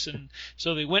disastrous, and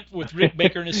so they went with Rick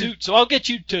Baker in a suit. So I'll get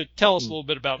you to tell us a little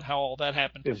bit about how all that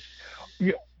happened.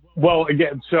 Yeah. Well,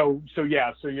 again, so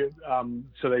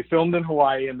they filmed in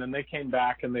Hawaii, and then they came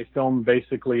back and they filmed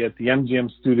basically at the MGM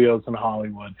Studios in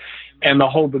Hollywood. And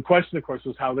the question, of course,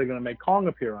 was how they're going to make Kong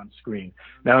appear on screen.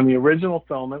 Now, in the original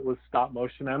film, it was stop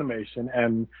motion animation,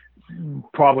 and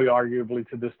probably arguably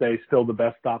to this day still the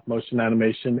best stop motion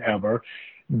animation ever.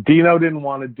 Dino didn't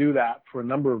want to do that for a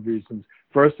number of reasons.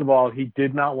 First of all, he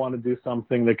did not want to do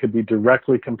something that could be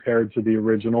directly compared to the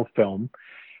original film.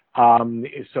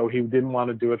 So he didn't want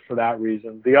to do it for that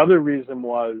reason. The other reason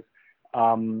was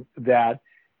that,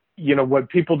 what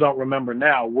people don't remember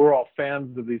now, we're all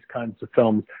fans of these kinds of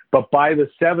films, but by the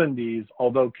 70s,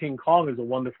 although King Kong is a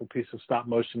wonderful piece of stop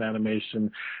motion animation,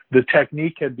 the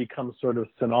technique had become sort of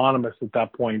synonymous at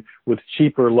that point with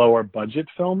cheaper, lower budget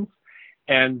films,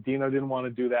 and Dino didn't want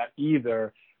to do that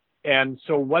either. And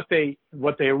so what they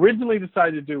originally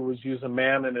decided to do was use a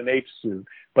man in an ape suit,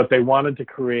 but they wanted to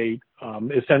create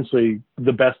essentially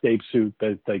the best ape suit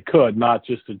that they could, not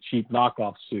just a cheap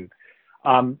knockoff suit.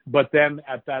 But then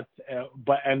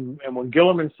when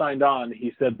Gillerman signed on,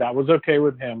 he said that was okay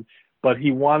with him, but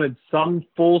he wanted some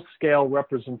full-scale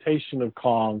representation of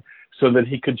Kong so that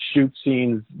he could shoot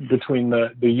scenes between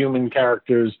the human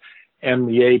characters and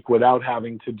the ape without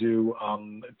having to do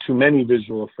too many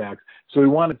visual effects. So we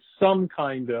wanted some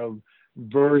kind of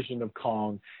version of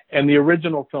Kong. And the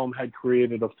original film had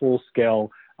created a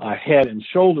full-scale head and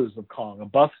shoulders of Kong, a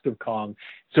bust of Kong.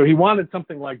 So he wanted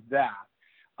something like that.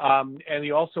 And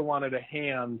he also wanted a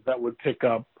hand that would pick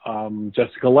up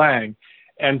Jessica Lange.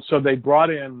 And so they brought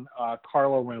in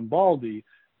Carlo Rambaldi,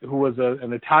 who was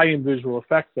an Italian visual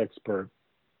effects expert.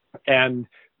 And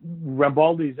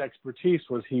Rambaldi's expertise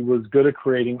was he was good at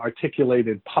creating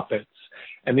articulated puppets.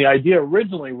 And the idea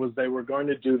originally was they were going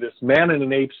to do this man in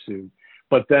an ape suit,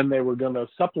 but then they were going to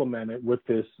supplement it with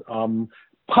this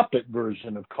puppet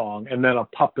version of Kong and then a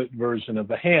puppet version of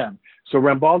the hand. So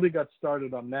Rambaldi got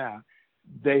started on that.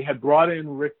 They had brought in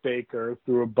Rick Baker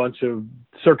through a bunch of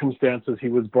circumstances. He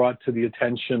was brought to the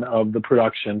attention of the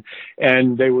production,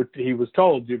 and he was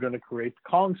told, you're going to create the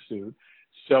Kong suit.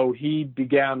 So he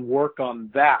began work on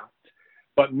that.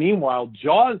 But meanwhile,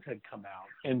 Jaws had come out,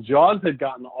 and Jaws had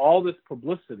gotten all this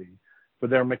publicity for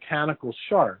their mechanical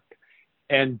shark.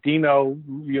 And Dino,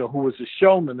 who was a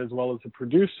showman as well as a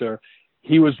producer,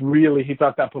 he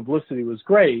thought that publicity was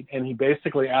great. And he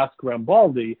basically asked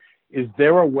Rambaldi, is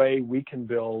there a way we can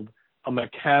build a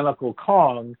mechanical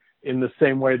Kong in the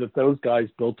same way that those guys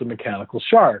built a mechanical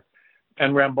shark?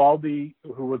 And Rambaldi,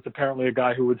 who was apparently a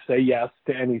guy who would say yes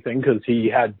to anything because he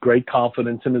had great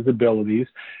confidence in his abilities,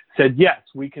 said, yes,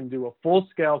 we can do a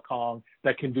full-scale Kong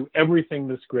that can do everything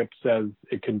the script says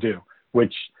it can do,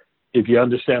 which, if you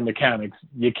understand mechanics,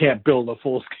 you can't build a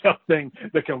full-scale thing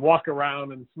that can walk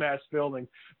around and smash buildings.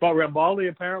 But Rambaldi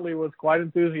apparently was quite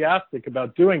enthusiastic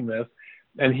about doing this,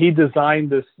 and he designed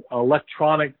this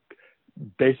electronic,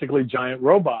 basically giant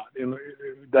robot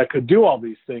that could do all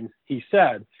these things, he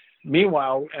said.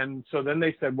 Meanwhile, and so then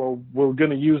they said, well, we're going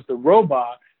to use the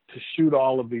robot to shoot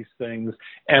all of these things,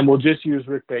 and we'll just use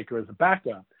Rick Baker as a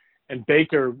backup. And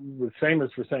Baker was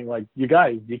famous for saying, like, you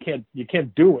guys, you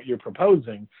can't do what you're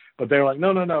proposing. But they were like,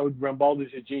 no,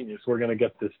 Rambaldi's a genius. We're going to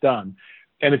get this done.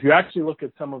 And if you actually look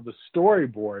at some of the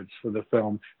storyboards for the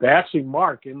film, they actually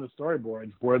mark in the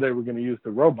storyboards where they were going to use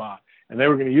the robot, and they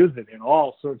were going to use it in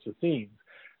all sorts of scenes.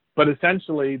 But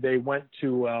essentially, they went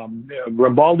to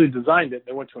Rambaldi designed it.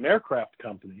 They went to an aircraft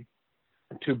company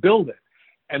to build it,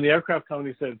 and the aircraft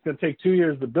company said it's going to take 2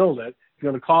 years to build it. It's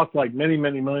going to cost like many,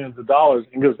 many millions of dollars.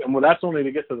 And goes, and well, that's only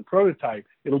to get to the prototype.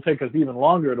 It'll take us even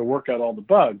longer to work out all the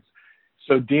bugs.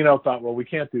 So Dino thought, well, we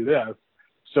can't do this.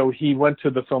 So he went to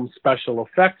the film's special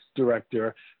effects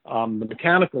director, the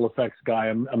mechanical effects guy,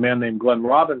 a man named Glenn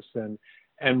Robinson.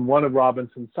 And one of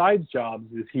Robinson's side jobs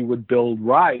is he would build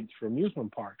rides for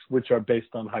amusement parks, which are based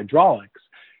on hydraulics.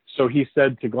 So he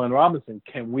said to Glenn Robinson,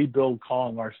 can we build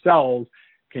Kong ourselves?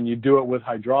 Can you do it with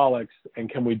hydraulics? And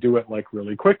can we do it like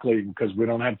really quickly? Because we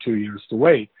don't have 2 years to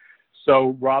wait.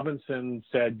 So Robinson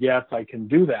said, yes, I can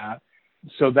do that.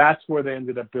 So that's where they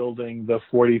ended up building the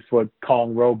 40-foot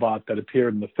Kong robot that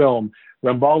appeared in the film.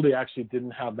 Rambaldi actually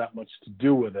didn't have that much to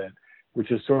do with it, which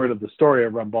is sort of the story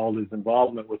of Rambaldi's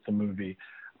involvement with the movie.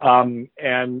 And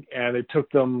it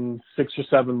took them 6 or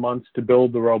 7 months to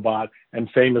build the robot. And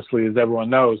famously, as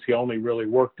everyone knows, he only really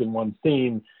worked in one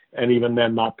scene, and even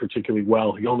then not particularly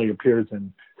well. He only appears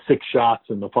in 6 shots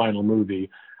in the final movie.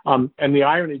 And the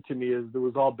irony to me is it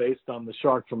was all based on the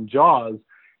shark from Jaws.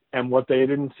 And what they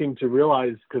didn't seem to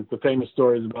realize, because the famous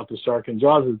stories about the shark in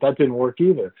Jaws, is that didn't work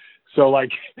either. So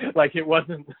like it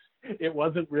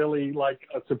wasn't really like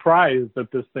a surprise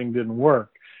that this thing didn't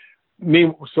work.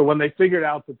 So when they figured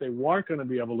out that they weren't going to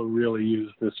be able to really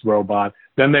use this robot,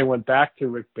 then they went back to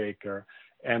Rick Baker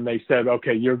and they said,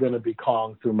 okay, you're going to be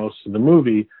Kong through most of the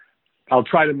movie. I'll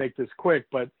try to make this quick,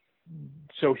 but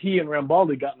so he and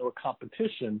Rambaldi got into a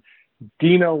competition.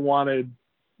 Dino wanted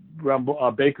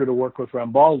Baker to work with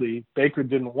Rambaldi. Baker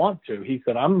didn't want to. He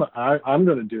said, I'm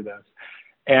going to do this.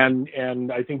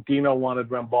 And I think Dino wanted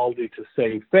Rambaldi to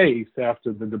save face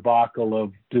after the debacle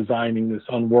of designing this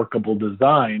unworkable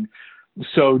design.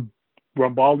 So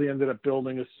Rambaldi ended up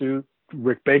building a suit.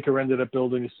 Rick Baker ended up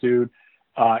building a suit.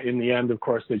 In the end, of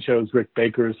course, they chose Rick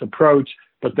Baker's approach,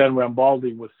 but then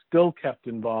Rambaldi was still kept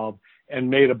involved and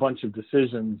made a bunch of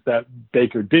decisions that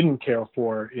Baker didn't care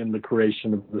for in the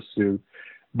creation of the suit.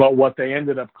 But what they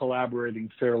ended up collaborating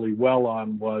fairly well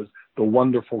on was the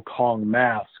wonderful Kong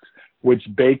masks, which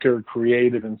Baker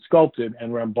created and sculpted,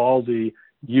 and Rambaldi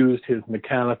used his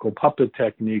mechanical puppet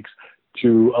techniques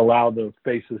to allow the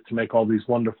faces to make all these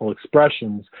wonderful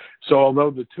expressions. So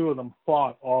although the two of them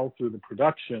fought all through the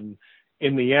production,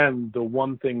 in the end, the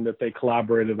one thing that they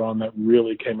collaborated on that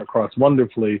really came across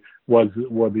wonderfully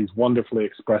were these wonderfully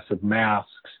expressive masks.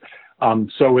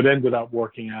 So it ended up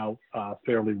working out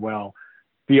fairly well.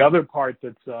 The other part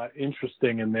that's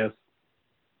interesting in this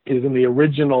is in the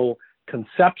original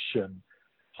conception,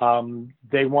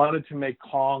 they wanted to make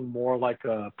Kong more like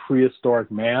a prehistoric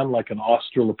man, like an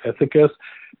Australopithecus,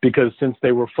 because since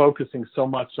they were focusing so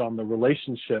much on the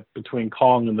relationship between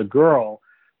Kong and the girl,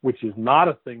 which is not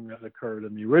a thing that occurred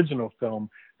in the original film,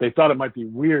 they thought it might be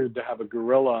weird to have a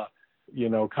gorilla,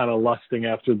 kind of lusting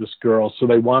after this girl. So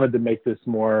they wanted to make this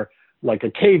more like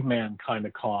a caveman kind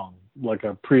of Kong, like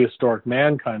a prehistoric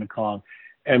man kind of Kong.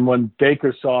 And when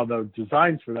Baker saw the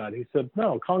designs for that, he said,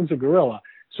 no, Kong's a gorilla.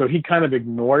 So he kind of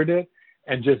ignored it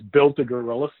and just built a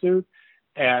gorilla suit.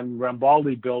 And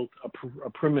Rambaldi built a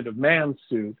primitive man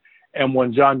suit. And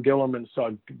when John Gillerman saw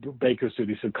Baker's suit,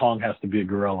 he said, Kong has to be a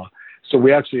gorilla. So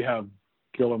we actually have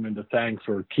Gillerman to thank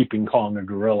for keeping Kong a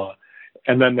gorilla.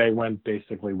 And then they went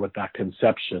basically with that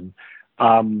conception.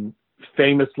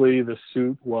 Famously, the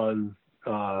suit was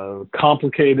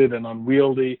complicated and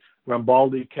unwieldy.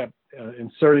 Rambaldi kept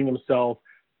inserting himself.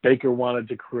 Baker wanted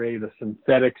to create a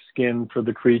synthetic skin for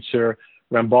the creature.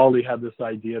 Rambaldi had this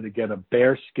idea to get a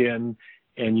bear skin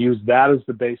and use that as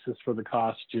the basis for the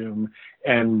costume.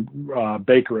 And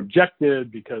Baker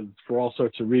objected because for all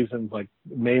sorts of reasons, like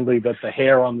mainly that the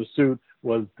hair on the suit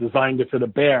was designed to fit a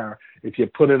bear. If you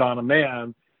put it on a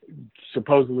man,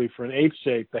 supposedly for an ape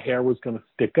shape, the hair was going to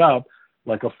stick up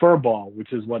like a fur ball,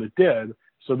 which is what it did.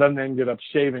 So then they ended up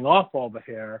shaving off all the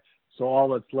hair. So all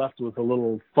that's left was a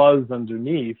little fuzz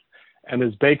underneath. And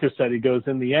as Baker said, he goes,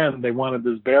 in the end, they wanted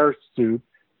this bear suit,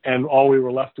 and all we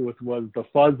were left with was the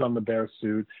fuzz on the bear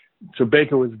suit. So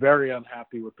Baker was very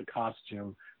unhappy with the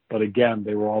costume. But again,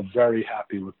 they were all very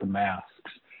happy with the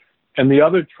masks. And the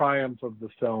other triumph of the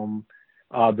film,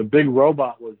 the big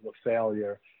robot was a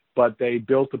failure, but they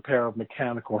built a pair of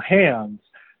mechanical hands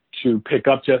to pick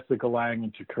up Jessica Lange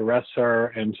and to caress her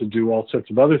and to do all sorts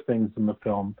of other things in the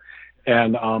film.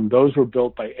 And those were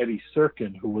built by Eddie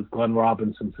Serkin, who was Glenn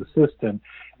Robinson's assistant.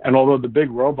 And although the big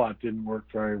robot didn't work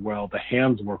very well, the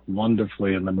hands work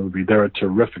wonderfully in the movie. They're a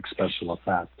terrific special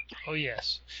effect. Oh,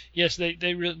 yes. Yes, they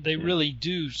really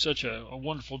do such a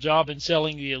wonderful job in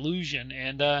selling the illusion.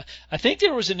 And I think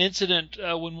there was an incident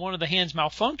when one of the hands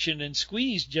malfunctioned and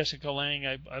squeezed Jessica Lange,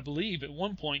 I believe, at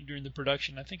one point during the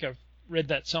production. I think I've read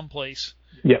that someplace.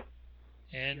 Yeah.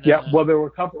 And well, there were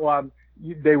a couple.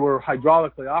 They were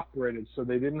hydraulically operated, so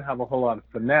they didn't have a whole lot of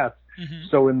finesse. Mm-hmm.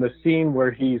 So in the scene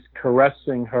where he's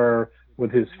caressing her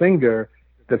with his finger,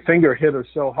 the finger hit her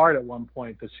so hard at one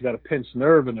point that she got a pinched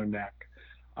nerve in her neck.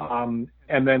 And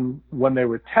then when they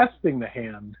were testing the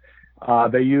hand,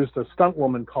 they used a stunt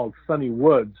woman called Sunny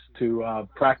Woods to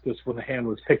practice when the hand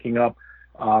was picking up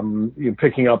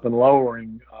and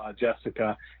lowering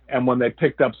Jessica. And when they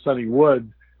picked up Sunny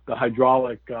Woods, the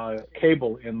hydraulic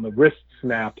cable in the wrist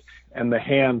snapped and the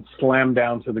hand slammed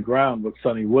down to the ground with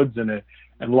Sunny Woods in it.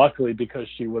 And luckily, because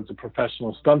she was a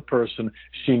professional stunt person,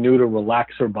 she knew to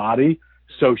relax her body,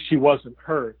 so she wasn't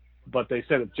hurt. But they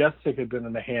said if Jessica had been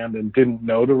in the hand and didn't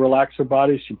know to relax her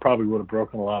body, she probably would have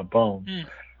broken a lot of bones.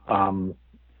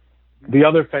 The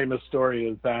other famous story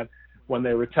is that when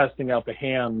they were testing out the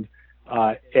hand,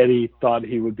 Eddie thought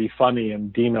he would be funny,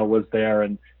 and Dino was there,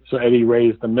 and so Eddie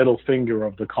raised the middle finger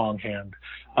of the Kong hand,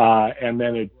 and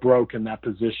then it broke in that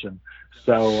position.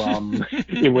 So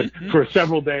it was, for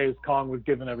several days, Kong was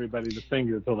giving everybody the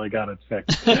finger until they got it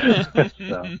fixed.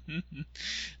 So.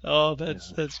 Oh,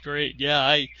 that's great.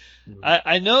 Yeah,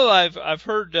 I know I've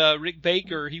heard Rick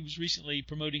Baker. He was recently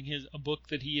promoting a book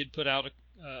that he had put out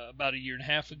about a year and a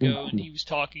half ago, and he was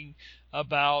talking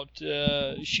about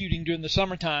shooting during the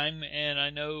summertime, and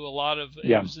I know a lot of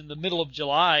it was in the middle of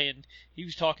July, and he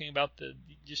was talking about the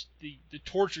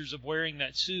tortures of wearing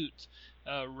that suit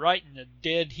right in the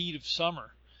dead heat of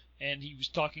summer, and he was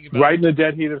talking about right in the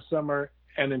dead heat of summer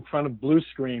and in front of blue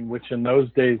screen, which in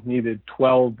those days needed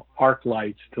 12 arc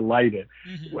lights to light it,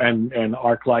 and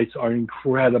arc lights are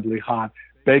incredibly hot.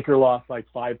 Baker lost like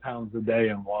 5 pounds a day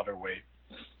in water weight.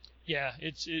 Yeah,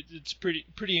 it's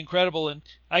pretty incredible, and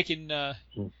I can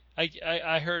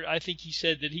I heard, I think he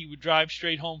said that he would drive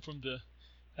straight home from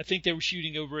I think they were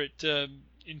shooting over at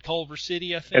in Culver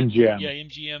City, I think. MGM. Yeah,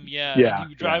 MGM. Yeah. And he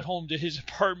would drive home to his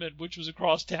apartment, which was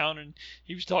across town, and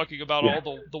he was talking about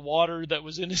all the water that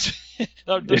was in his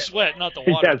the sweat, not the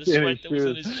water, the sweat that was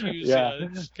in his shoes. Yeah,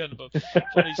 it's kind of a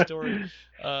funny story.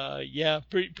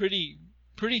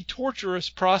 Pretty torturous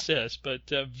process, but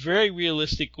very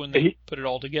realistic when they put it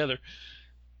all together.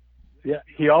 Yeah,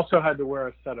 he also had to wear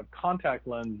a set of contact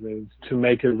lenses to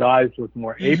make his eyes look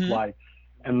more ape-like,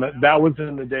 and that was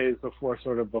in the days before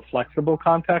sort of the flexible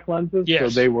contact lenses. Yes.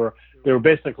 So they were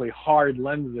basically hard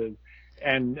lenses,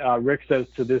 and Rick says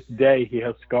to this day he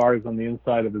has scars on the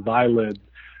inside of his eyelids,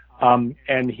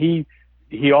 and he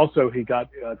he got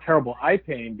terrible eye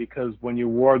pain because when you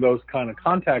wore those kind of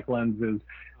contact lenses,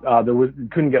 you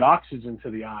couldn't get oxygen to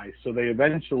the eye, so they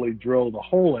eventually drilled a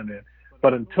hole in it.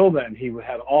 But until then, he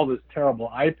had all this terrible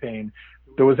eye pain.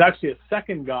 There was actually a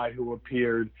second guy who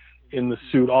appeared in the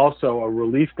suit, also a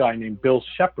relief guy named Will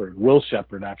Shepard,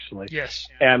 actually. Yes.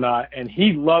 And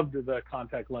he loved the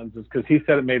contact lenses because he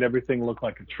said it made everything look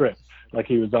like a trip, like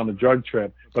he was on a drug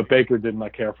trip. But Baker did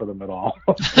not care for them at all.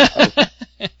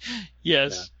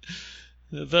 Yes,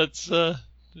 yeah. That's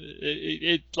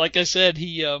like I said,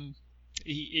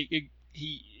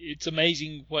 it's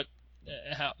amazing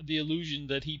how the illusion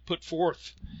that he put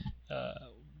forth,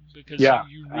 because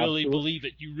you really believe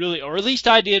it. You really, or at least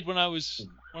I did when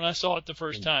I saw it the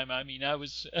first time. I mean, I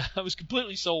was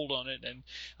completely sold on it, and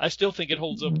I still think it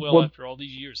holds up well after all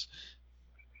these years.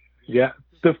 Yeah,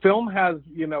 the film has,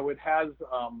 it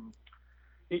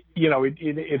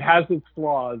has its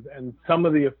flaws, and some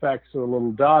of the effects are a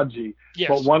little dodgy. Yes.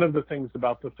 But one of the things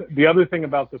about the other thing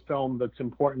about the film that's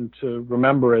important to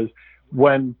remember is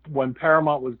when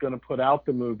Paramount was going to put out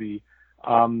the movie,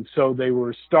 so they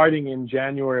were starting in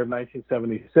January of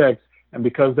 1976, and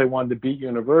because they wanted to beat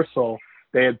Universal,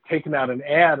 they had taken out an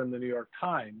ad in the New York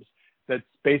Times that's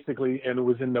basically, and it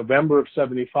was in November of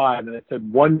 75, and it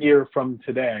said 1 year from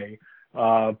today,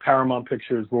 Paramount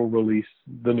Pictures will release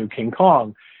the new King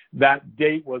Kong. That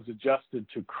date was adjusted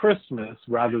to Christmas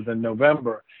rather than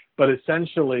November, but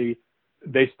essentially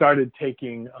they started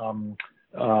taking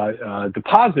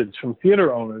deposits from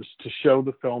theater owners to show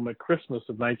the film at Christmas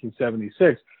of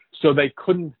 1976, so they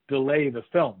couldn't delay the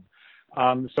film.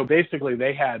 So basically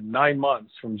they had 9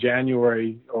 months from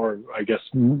January, or I guess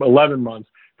 11 months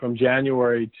from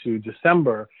January to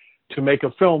December, to make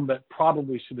a film that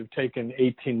probably should have taken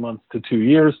 18 months to 2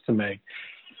 years to make.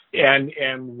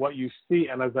 And what you see,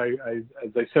 and as I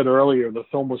said earlier, the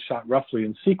film was shot roughly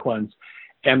in sequence,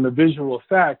 and the visual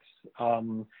effects,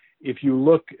 if you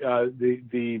look, a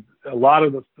lot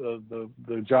of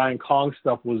the Giant Kong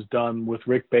stuff was done with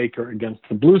Rick Baker against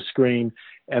the blue screen,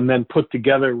 and then put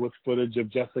together with footage of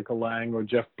Jessica Lange or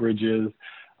Jeff Bridges,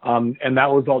 and that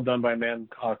was all done by a man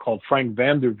called Frank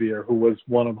Vanderveer, who was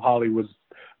one of Hollywood's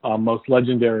most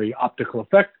legendary optical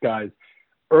effects guys.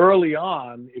 Early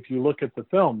on, if you look at the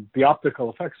film, the optical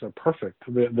effects are perfect.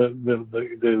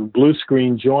 The blue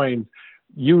screen joins.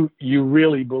 You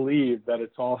really believe that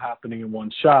it's all happening in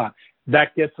one shot.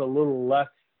 That gets a little less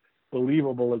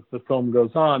believable as the film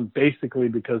goes on, basically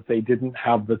because they didn't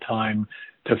have the time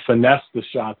to finesse the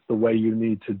shots the way you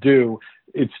need to do.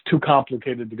 It's too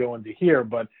complicated to go into here,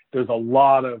 but there's a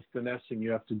lot of finessing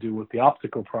you have to do with the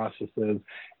optical processes,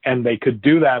 and they could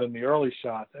do that in the early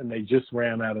shots, and they just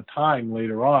ran out of time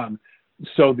later on.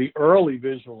 So the early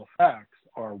visual effects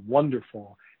are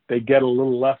wonderful. They get a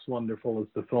little less wonderful as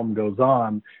the film goes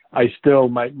on. I still,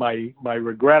 my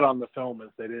regret on the film is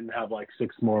they didn't have like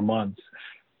 6 more months.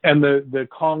 And the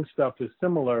Kong stuff is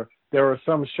similar. There are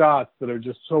some shots that are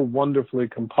just so wonderfully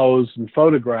composed and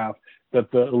photographed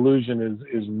that the illusion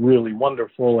is really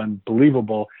wonderful and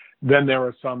believable. Then there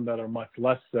are some that are much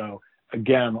less so.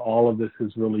 Again, all of this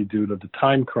is really due to the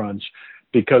time crunch,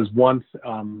 because once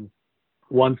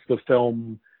the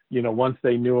film, once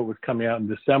they knew it was coming out in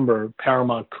December,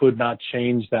 Paramount could not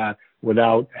change that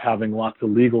without having lots of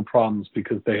legal problems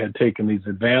because they had taken these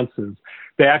advances.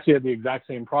 They actually had the exact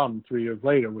same problem 3 years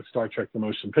later with Star Trek: The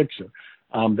Motion Picture.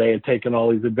 They had taken all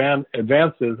these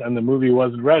advances and the movie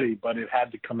wasn't ready, but it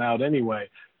had to come out anyway.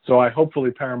 So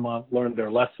hopefully Paramount learned their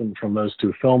lesson from those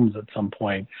 2 films at some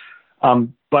point.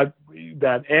 But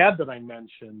that ad that I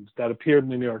mentioned that appeared in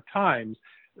the New York Times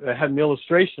had an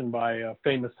illustration by a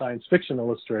famous science fiction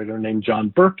illustrator named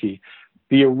John Berkey.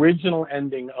 The original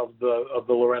ending of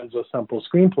the Lorenzo Semple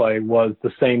screenplay was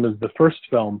the same as the first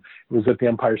film. It was at the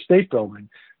Empire State Building.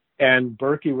 And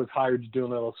Berkey was hired to do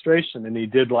an illustration, and he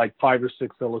did like 5 or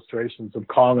 6 illustrations of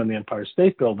Kong on the Empire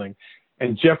State Building.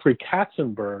 And Jeffrey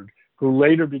Katzenberg, who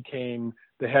later became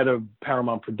the head of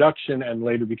Paramount Production and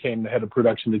later became the head of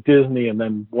production at Disney and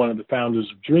then one of the founders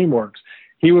of DreamWorks,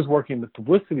 he was working in the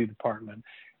publicity department.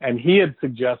 And he had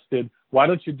suggested, why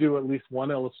don't you do at least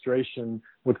one illustration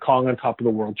with Kong on top of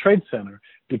the World Trade Center?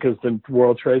 Because the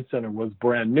World Trade Center was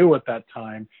brand new at that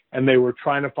time, and they were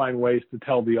trying to find ways to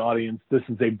tell the audience this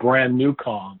is a brand new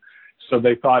Kong. So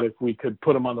they thought if we could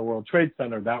put him on the World Trade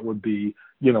Center, that would be,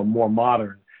 more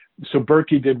modern. So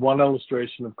Berkey did one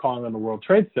illustration of Kong on the World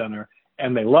Trade Center,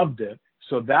 and they loved it.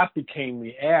 So that became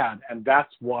the ad, and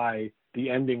that's why the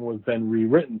ending was then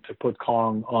rewritten to put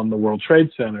Kong on the World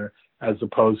Trade Center as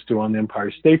opposed to on the Empire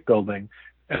State Building.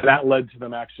 And that led to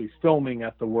them actually filming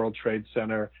at the World Trade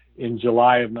Center in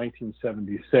July of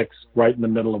 1976, right in the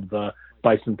middle of the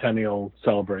bicentennial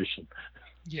celebration.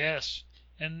 Yes,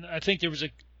 and I think there was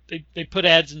they put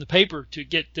ads in the paper to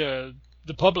get the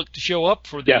public to show up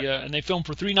for the and they filmed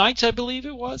for 3 nights, I believe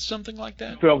it was, something like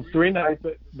that. Filmed 3 nights.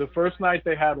 The first night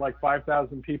they had like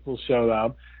 5,000 people showed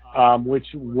up, which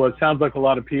sounds like a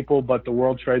lot of people, but the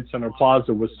World Trade Center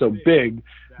Plaza was so big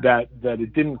that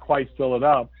it didn't quite fill it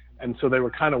up, and so they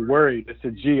were kind of worried. They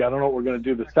said, "Gee, I don't know what we're going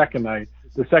to do the second night."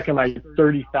 The second night,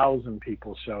 30,000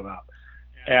 people showed up,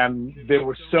 and there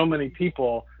were so many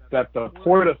people that the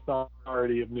Port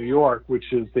Authority of New York,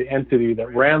 which is the entity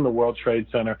that ran the World Trade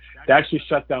Center, they actually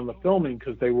shut down the filming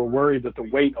because they were worried that the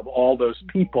weight of all those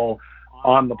people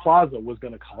on the plaza was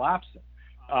going to collapse it.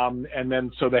 And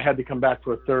then so they had to come back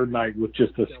for a third night with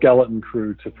just a skeleton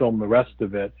crew to film the rest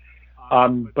of it.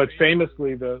 But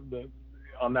famously,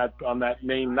 on that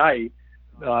main night,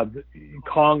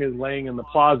 Kong is laying in the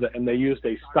plaza, and they used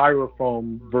a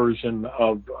styrofoam version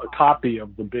of a copy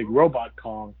of the big robot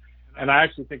Kong. And I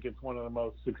actually think it's one of the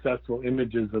most successful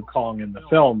images of Kong in the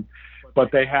film.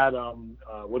 But they had,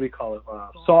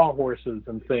 sawhorses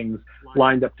and things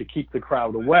lined up to keep the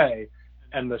crowd away.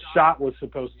 And the shot was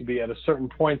supposed to be at a certain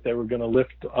point they were going to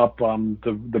lift up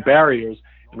the barriers,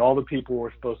 and all the people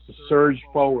were supposed to surge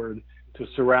forward to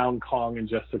surround Kong and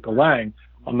Jessica Lange.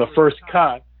 On the first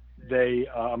cut,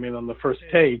 on the first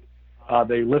take,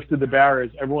 they lifted the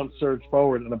barriers, everyone surged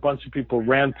forward, and a bunch of people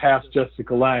ran past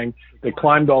Jessica Lange. They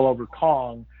climbed all over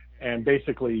Kong and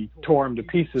basically tore him to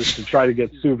pieces to try to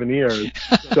get souvenirs.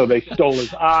 So they stole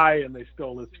his eye, and they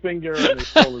stole his finger, and they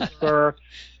stole his fur.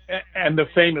 And the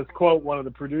famous quote one of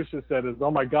the producers said is, "Oh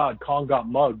my God, Kong got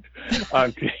mugged." So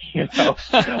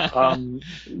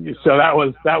that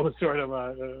was sort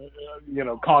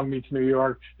of Kong meets New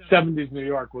York. 70s New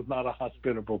York was not a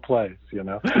hospitable place,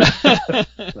 So.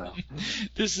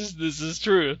 This is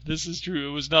true. This is true.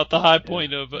 It was not the high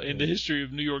point in the history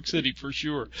of New York City for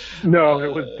sure. No,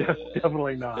 it was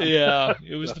definitely not. Yeah,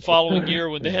 it was the following year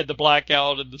when they had the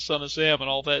blackout and the Son of Sam and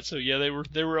all that. So yeah,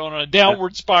 they were on a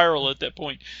downward spiral at that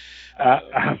point.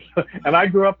 And I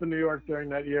grew up in New York during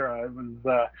that era.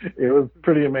 It was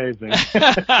pretty amazing.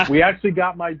 We actually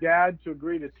got my dad to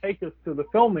agree to take us to the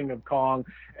filming of Kong,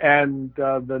 and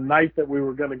the night that we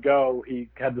were going to go, he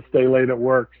had to stay late at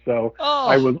work, so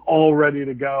I was all ready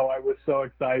to go. I was so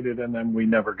excited, and then we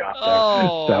never got there.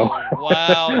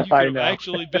 Wow! You could have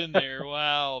actually been there.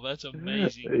 Wow, that's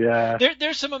amazing. Yeah.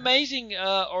 There's some amazing,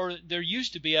 or there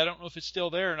used to be. I don't know if it's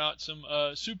still there or not. Some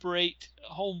Super 8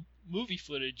 home movie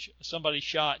footage somebody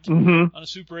shot on a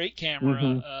Super 8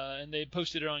 camera, and they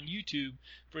posted it on YouTube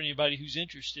for anybody who's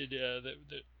interested.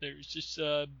 There's just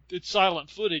it's silent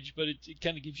footage, but it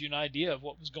kind of gives you an idea of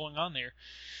what was going on there.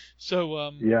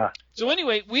 So So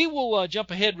anyway, we will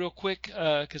jump ahead real quick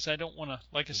because I don't want to,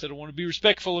 like I said, I want to be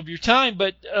respectful of your time,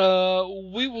 but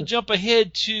we will jump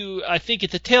ahead to, I think,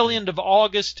 at the tail end of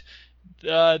August.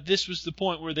 This was the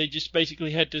point where they just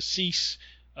basically had to cease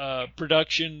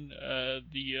production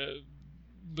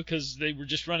because they were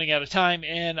just running out of time.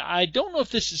 And I don't know if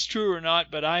this is true or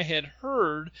not, but I had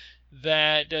heard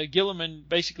that Gillerman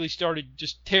basically started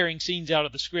just tearing scenes out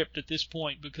of the script at this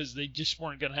point because they just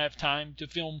weren't going to have time to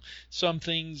film some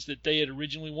things that they had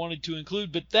originally wanted to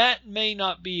include. But that may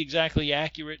not be exactly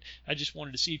accurate. I just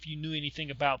wanted to see if you knew anything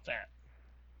about that.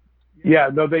 Yeah,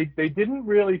 no, they didn't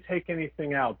really take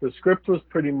anything out. The script was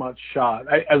pretty much shot.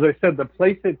 As I said, the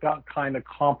place it got kind of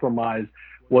compromised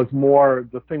was more,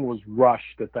 the thing was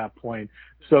rushed at that point.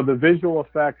 So the visual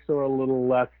effects are a little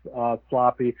less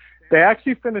sloppy. They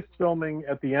actually finished filming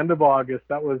at the end of August.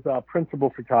 That was principal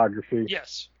photography.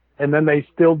 Yes. And then they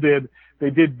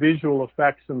did visual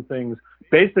effects and things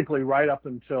basically right up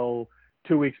until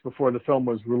 2 weeks before the film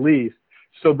was released.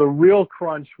 So the real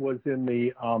crunch was in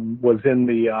the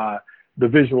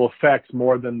visual effects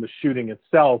more than the shooting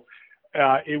itself.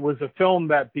 It was a film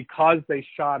that, because they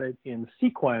shot it in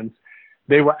sequence,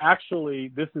 they were actually,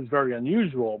 this is very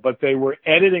unusual, but they were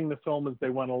editing the film as they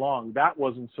went along. That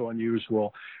wasn't so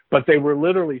unusual, but they were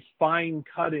literally fine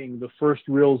cutting the first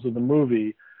reels of the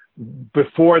movie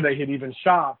before they had even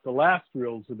shot the last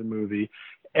reels of the movie.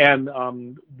 And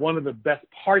one of the best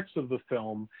parts of the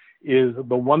film is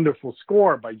the wonderful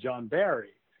score by John Barry.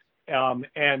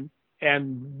 And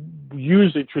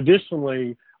usually,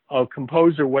 traditionally, a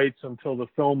composer waits until the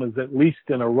film is at least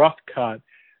in a rough cut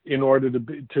in order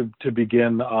to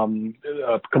begin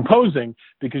composing,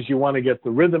 because you want to get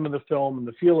the rhythm of the film and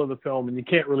the feel of the film, and you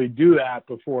can't really do that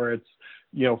before it's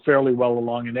fairly well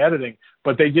along in editing.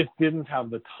 But they just didn't have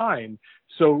the time,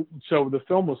 so the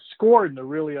film was scored in a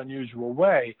really unusual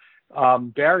way.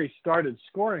 Barry started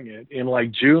scoring it in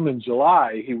like June and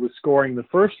July. He was scoring the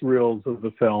first reels of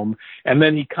the film, and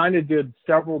then he kind of did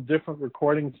several different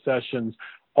recording sessions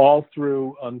all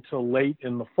through until late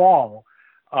in the fall.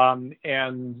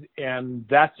 And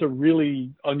that's a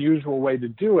really unusual way to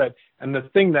do it. And the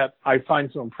thing that I find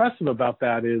so impressive about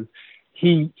that is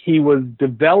he was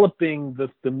developing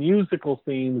the musical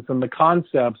themes and the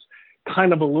concepts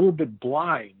kind of a little bit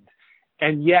blind.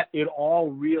 And yet it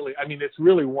all really, I mean, it's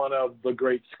really one of the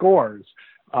great scores.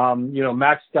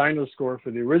 Max Steiner's score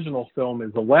for the original film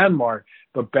is a landmark,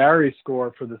 but Barry's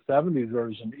score for the 70s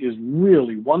version is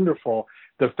really wonderful.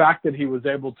 The fact that he was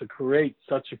able to create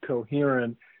such a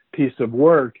coherent piece of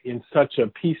work in such a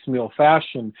piecemeal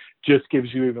fashion just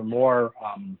gives you even more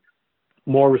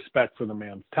respect for the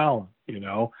man's talent,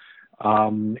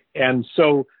 and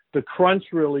so the crunch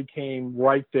really came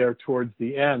right there towards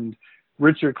the end.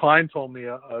 Richard Klein told me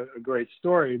a great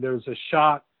story. There's a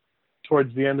shot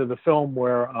towards the end of the film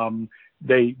where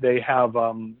they have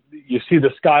you see the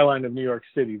skyline of New York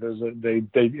City.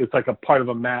 It's like a part of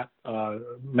a matte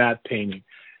painting,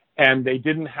 and they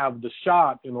didn't have the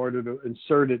shot in order to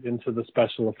insert it into the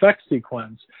special effects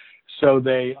sequence. So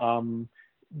they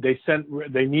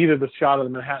needed a shot of the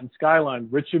Manhattan skyline.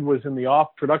 Richard was in the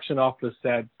production office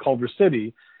at Culver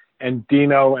City, and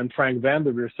Dino and Frank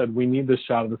Vanderveer said, "We need this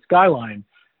shot of the skyline."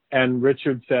 And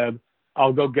Richard said,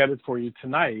 "I'll go get it for you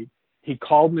tonight." He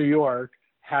called New York,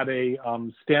 had a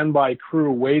standby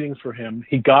crew waiting for him.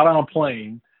 He got on a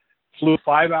plane, flew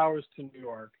 5 hours to New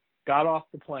York, got off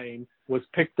the plane, was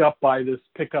picked up by this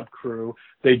pickup crew.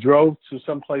 They drove to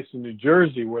some place in New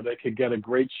Jersey where they could get a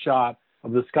great shot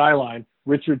of the skyline.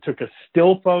 Richard took a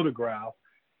still photograph,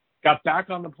 got back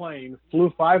on the plane,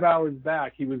 flew 5 hours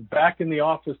back. He was back in the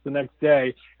office the next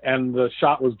day, and the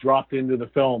shot was dropped into the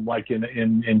film like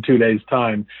in 2 days'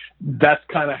 time. That's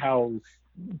kind of how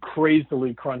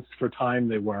crazily crunched for time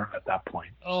they were at that point.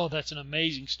 Oh, that's an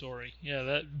amazing story. Yeah,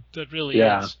 that really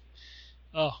is.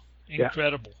 Oh,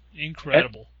 incredible. Yeah.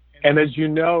 Incredible. And as you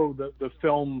know, the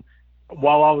film,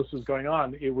 while all this was going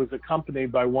on, it was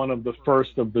accompanied by one of the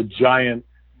first of the giant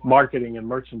marketing and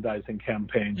merchandising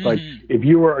campaigns. Mm-hmm. Like, if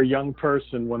you were a young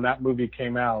person when that movie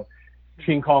came out,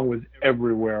 King Kong was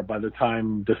everywhere by the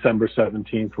time December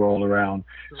 17th rolled around.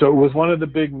 So it was one of the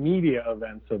big media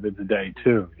events of its day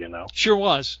too, Sure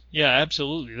was. Yeah,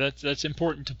 absolutely. That's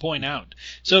important to point out.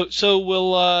 So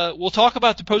we'll talk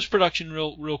about the post-production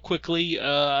real quickly.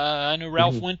 I know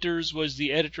Ralph Winters was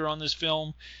the editor on this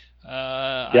film.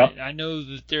 Yep. I know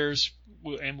that there's,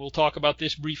 and we'll talk about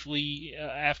this briefly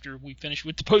after we finish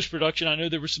with the post-production. I know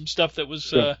there was some stuff that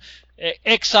was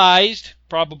excised,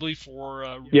 probably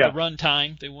for the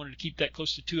runtime. They wanted to keep that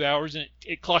close to 2 hours, and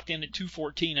it clocked in at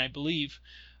 2:14, I believe.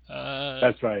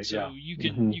 That's right. So you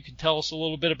can tell us a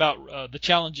little bit about the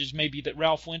challenges maybe that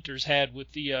Ralph Winters had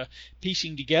with the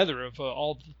piecing together of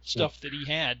all the stuff that he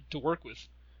had to work with.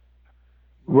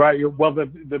 Right. Well,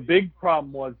 the big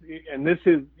problem was, and this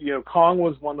is, Kong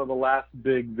was one of the last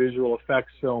big visual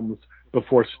effects films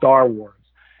before Star Wars.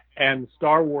 And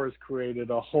Star Wars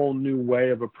created a whole new way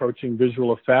of approaching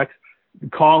visual effects.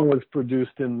 Kong was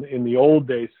produced in the old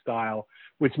days style,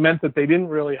 which meant that they didn't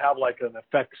really have like an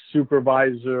effects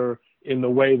supervisor in the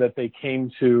way that they came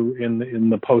to in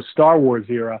the post-Star Wars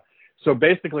era. So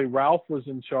basically, Ralph was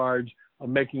in charge of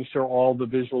making sure all the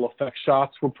visual effects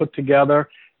shots were put together.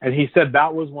 And he said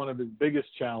that was one of his biggest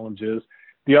challenges.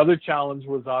 The other challenge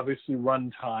was obviously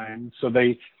runtime. So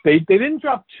they didn't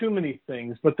drop too many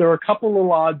things, but there were a couple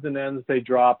of odds and ends they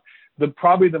dropped.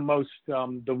 Probably the most,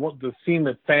 the scene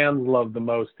that fans love the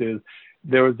most is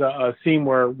there was a scene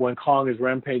where when Kong is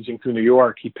rampaging through New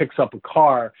York, he picks up a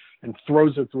car and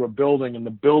throws it through a building, and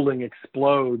the building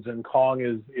explodes, and Kong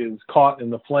is caught in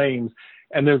the flames.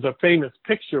 And there's a famous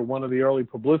picture, one of the early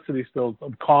publicity stills,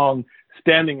 of Kong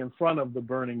standing in front of the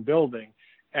burning building.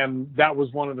 And that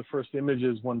was one of the first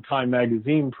images when Time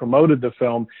magazine promoted the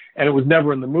film, and it was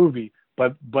never in the movie,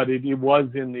 but it was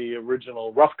in the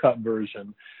original rough cut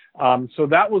version. So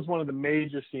that was one of the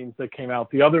major scenes that came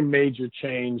out. The other major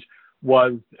change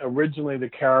was originally the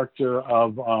character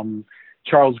of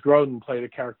Charles Grodin played a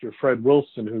character, Fred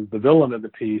Wilson, who's the villain of the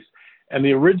piece. And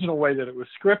the original way that it was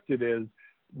scripted is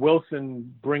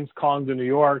Wilson brings Kong to New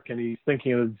York, and he's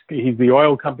thinking he's the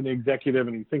oil company executive,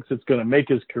 and he thinks it's going to make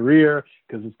his career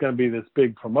because it's going to be this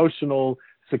big promotional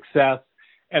success.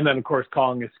 And then, of course,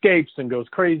 Kong escapes and goes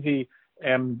crazy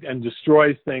and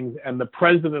destroys things. And the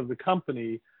president of the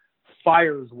company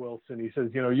fires Wilson. He says,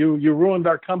 you ruined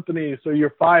our company, so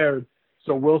you're fired.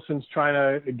 So Wilson's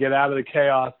trying to get out of the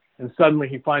chaos, and suddenly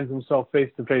he finds himself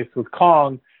face to face with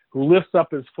Kong, who lifts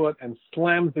up his foot and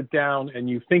slams it down, and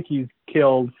you think he's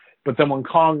killed. But then when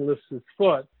Kong lifts his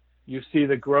foot, you see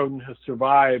that Grodin has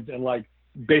survived, and like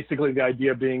basically the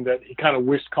idea being that he kind of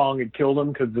wished Kong had killed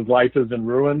him because his life is in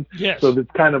ruin. Yes. So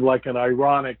it's kind of like an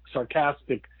ironic,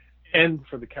 sarcastic end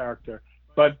for the character.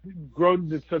 But Grodin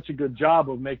did such a good job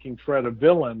of making Fred a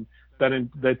villain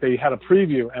that they had a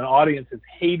preview, and audiences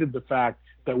hated the fact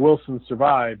that Wilson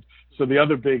survived. So the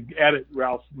other big edit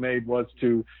Ralph made was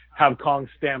to have Kong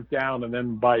stamped down, and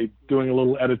then by doing a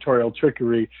little editorial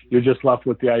trickery, you're just left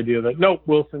with the idea that, nope,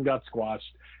 Wilson got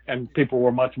squashed. And people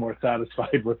were much more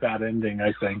satisfied with that ending,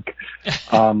 I think.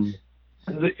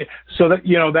 So that,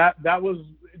 you know, that was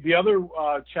the other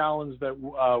challenge that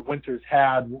Winters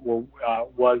had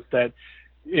was that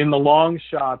in the long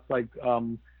shots, like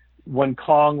when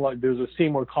Kong, like there's a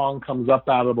scene where Kong comes up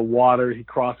out of the water, he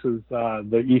crosses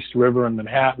the East River in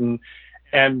Manhattan,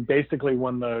 and basically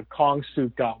when the Kong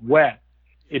suit got wet,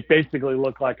 it basically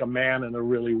looked like a man in a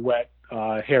really wet,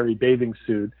 hairy bathing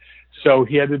suit. So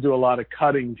he had to do a lot of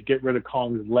cutting to get rid of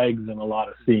Kong's legs in a lot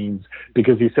of scenes,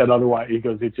 because he said otherwise, he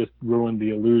goes, it just ruined the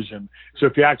illusion. So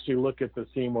if you actually look at the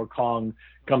scene where Kong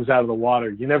comes out of the water,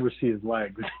 you never see his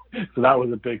legs. So that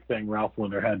was a big thing Ralph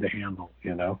Winter had to handle,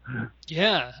 you know?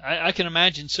 Yeah, I can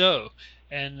imagine so.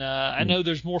 And I know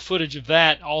there's more footage of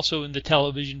that also in the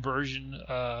television version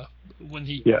when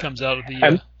he comes out of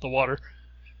the water.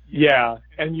 Yeah,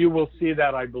 and you will see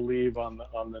that, I believe, on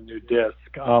the new disc.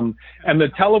 And the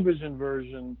television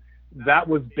version, that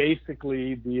was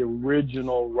basically the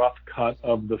original rough cut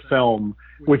of the film,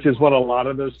 which is what a lot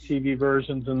of those TV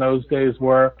versions in those days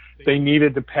were. They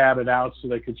needed to pad it out so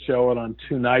they could show it on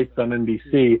 2 nights on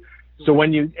NBC. So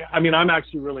I'm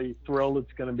actually really thrilled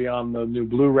it's going to be on the new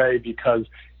Blu-ray, because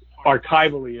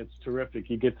archivally it's terrific.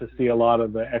 You get to see a lot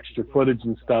of the extra footage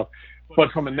and stuff.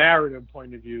 But from a narrative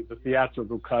point of view, the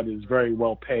theatrical cut is very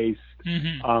well paced.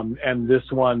 Mm-hmm. And this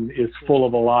one is full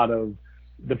of a lot of,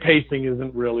 the pacing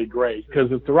isn't really great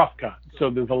because it's a rough cut. So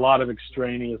there's a lot of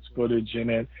extraneous footage in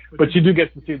it. But you do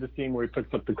get to see the scene where he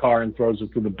picks up the car and throws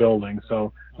it through the building.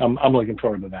 So I'm looking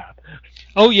forward to that.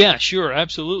 Oh, yeah, sure,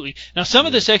 absolutely. Now, some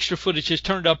of this extra footage has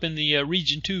turned up in the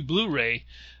Region 2 Blu-ray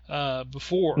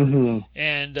before,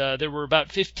 and there were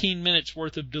about 15 minutes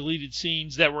worth of deleted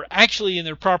scenes that were actually in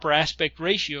their proper aspect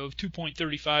ratio of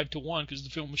 2.35 to 1, because the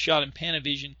film was shot in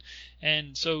Panavision,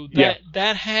 and so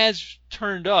that has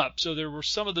turned up. So there were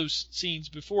some of those scenes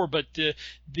before, but the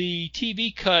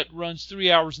TV cut runs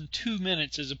 3 hours and 2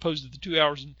 minutes as opposed to the 2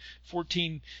 hours and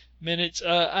 14 minutes.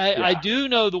 I do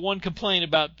know the one complaint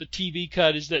about the TV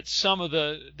cut is that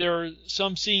there are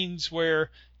some scenes where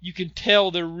you can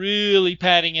tell they're really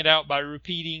padding it out by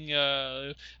repeating.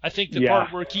 I think the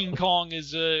part where King Kong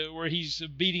is where he's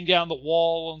beating down the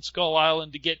wall on Skull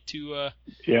Island to get to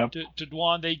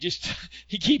Dwan.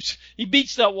 He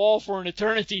beats that wall for an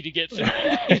eternity to get through.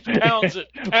 He pounds it.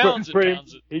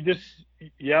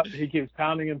 He keeps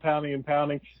pounding and pounding and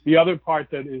pounding. The other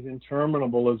part that is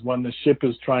interminable is when the ship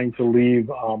is trying to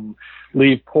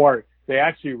leave port. They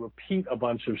actually repeat a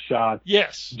bunch of shots,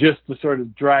 just to sort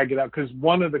of drag it out. Because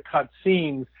one of the cut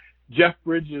scenes, Jeff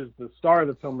Bridges, the star of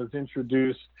the film, is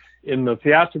introduced in the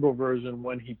theatrical version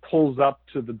when he pulls up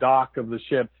to the dock of the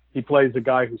ship. He plays a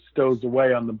guy who stows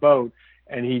away on the boat,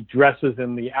 and he dresses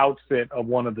in the outfit of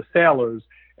one of the sailors,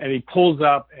 and he pulls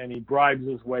up and he bribes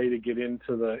his way to get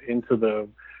onto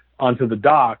the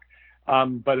dock.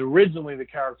 But originally the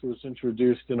character was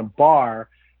introduced in a bar.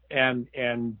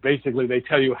 And basically they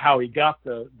tell you how he got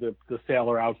the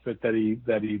sailor outfit that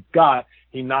he got.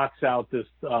 He knocks out this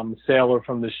sailor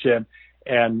from the ship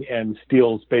and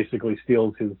steals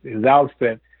his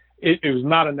outfit. It was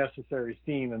not a necessary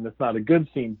scene, and it's not a good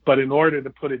scene. But in order to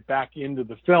put it back into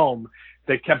the film,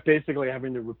 they kept basically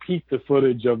having to repeat the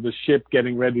footage of the ship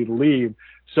getting ready to leave.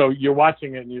 So you're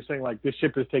watching it and you're saying, like, this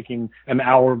ship is taking an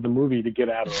hour of the movie to get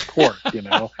out of the port, you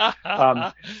know?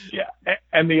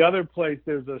 And the other place,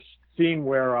 there's a scene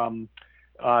where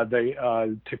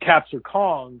to capture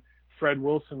Kong, Fred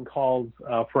Wilson calls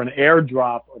for an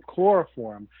airdrop of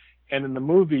chloroform. And in the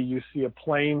movie, you see a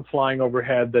plane flying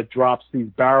overhead that drops these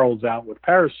barrels out with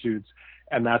parachutes,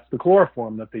 and that's the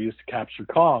chloroform that they used to capture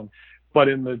Kong. But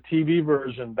in the TV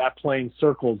version, that plane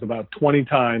circles about 20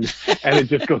 times, and it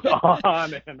just goes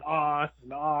on and on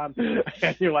and on,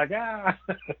 and you're like,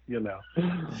 you know.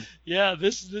 Yeah,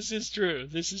 this is true.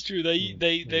 This is true.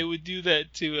 They would do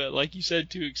that to, like you said,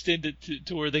 to extend it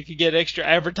to where they could get extra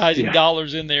advertising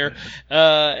dollars in there.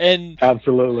 And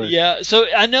absolutely. Yeah. So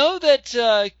I know that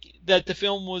the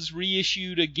film was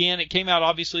reissued again. It came out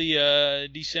obviously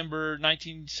December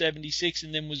 1976,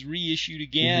 and then was reissued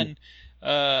again.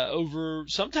 Over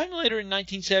sometime later in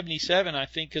 1977, I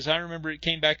think, because I remember it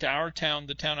came back to our town,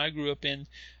 the town I grew up in,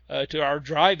 to our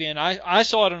drive-in. I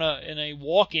saw it in a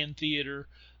walk-in theater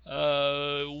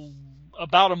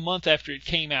about a month after it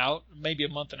came out, maybe a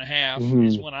month and a half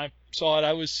is when I saw it.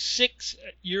 I was 6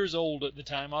 years old at the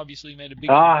time. Obviously, made a big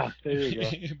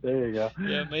there you go.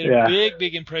 Yeah, made a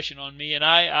big impression on me. And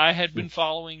I had been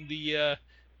following the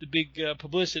big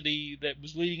publicity that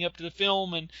was leading up to the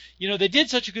film, and they did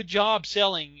such a good job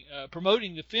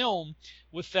promoting the film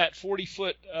with that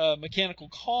 40-foot mechanical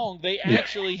Kong. They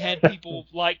actually had people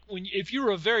if you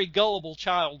were a very gullible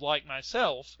child like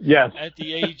myself, at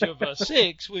the age of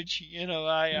 6, which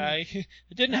I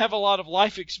didn't have a lot of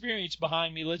life experience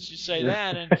behind me, let's just say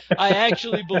that, and I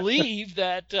actually believed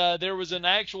that there was an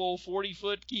actual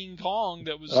 40-foot King Kong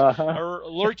that was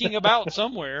lurking about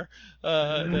somewhere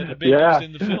that had been used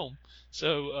in the film.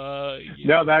 So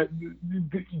that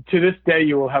to this day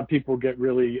you will have people get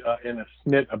really in a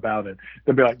snit about it.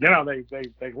 They'll be like,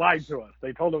 they lied to us.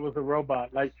 They told it was a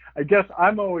robot. Like, I guess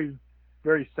I'm always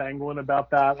very sanguine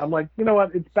about that. I'm like, you know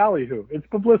what? It's ballyhoo. It's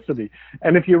publicity.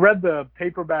 And if you read the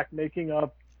paperback making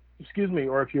of,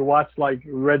 or if you watched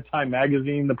Red Time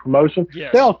magazine, the promotion,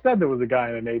 they all said there was a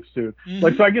guy in an ape suit.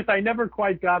 So I guess I never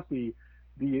quite got the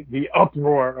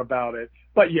uproar about it.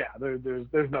 But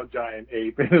there's no giant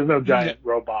ape. There's no giant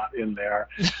robot in there.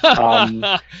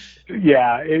 Well,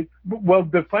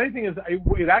 the funny thing is,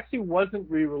 it actually wasn't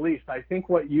re-released. I think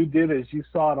what you did is you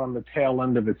saw it on the tail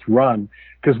end of its run.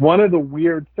 Because one of the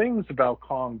weird things about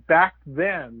Kong back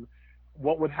then,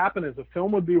 what would happen is a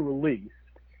film would be released,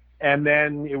 and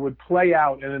then it would play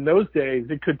out. And in those days,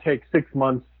 it could take 6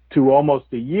 months to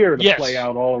almost a year to play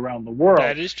out all around the world.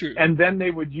 That is true. And then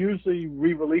they would usually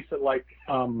re-release it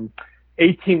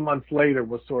 18 months later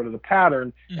was sort of the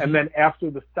pattern. And then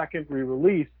after the second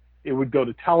re-release, it would go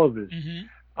to television.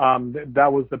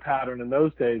 That was the pattern in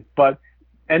those days. But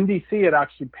NBC had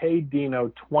actually paid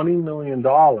Dino $20 million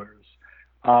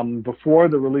before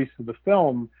the release of the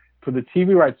film for the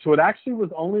TV rights. So it actually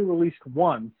was only released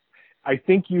once. I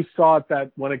think you saw it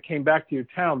that when it came back to your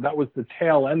town, that was the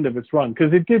tail end of its run,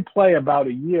 because it did play about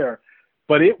a year,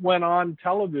 but it went on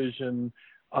television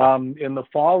in the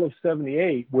fall of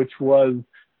 '78, which was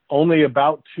only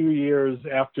about 2 years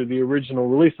after the original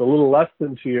release, a little less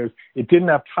than 2 years. It didn't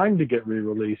have time to get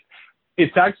re-released.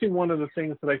 It's actually one of the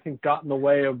things that I think got in the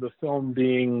way of the film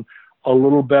being a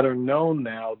little better known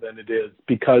now than it is,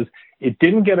 because it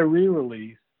didn't get a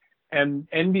re-release. And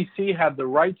NBC had the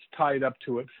rights tied up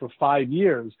to it for 5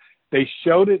 years. They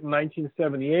showed it in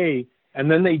 1978,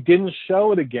 and then they didn't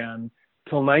show it again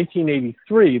till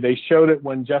 1983. They showed it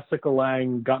when Jessica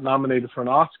Lange got nominated for an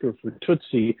Oscar for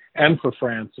Tootsie and for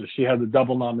Frances. She had the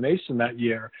double nomination that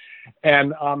year.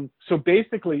 And so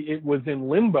basically it was in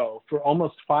limbo for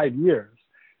almost 5 years.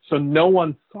 So no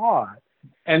one saw it.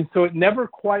 And so it never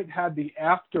quite had the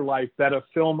afterlife that a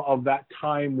film of that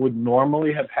time would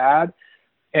normally have had.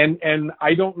 And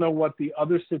I don't know what the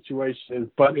other situation is,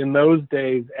 but in those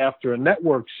days, after a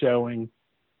network showing,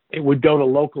 it would go to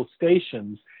local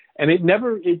stations. And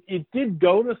it did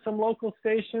go to some local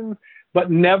stations,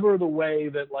 but never the way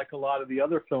that a lot of the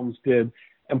other films did.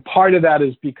 And part of that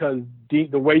is because the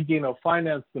way Dino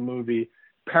financed the movie,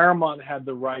 Paramount had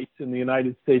the rights in the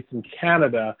United States and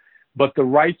Canada, but the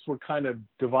rights were kind of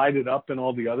divided up in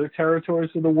all the other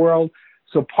territories of the world.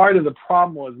 So part of the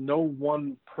problem was no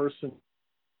one person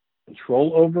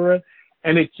control over it,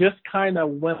 and it just kind of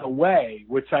went away,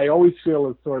 which I always feel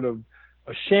is sort of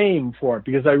a shame for it,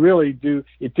 because I really do.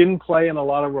 It didn't play in a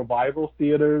lot of revival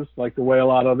theaters like the way a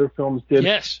lot of other films did.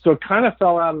 So it kind of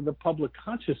fell out of the public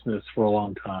consciousness for a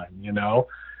long time,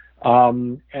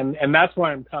 and that's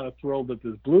why I'm kind of thrilled that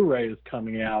this Blu-ray is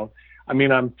coming out. I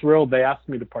mean, I'm thrilled they asked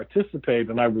me to participate,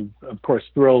 and I was, of course,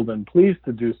 thrilled and pleased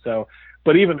to do so.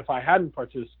 But even if I hadn't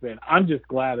participated, I'm just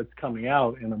glad it's coming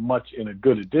out in a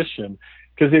good edition,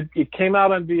 because it came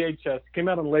out on VHS, it came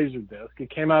out on Laserdisc, it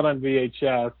came out on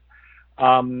VHS,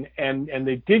 and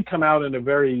they did come out in a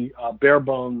very bare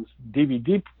bones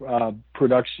DVD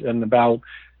production about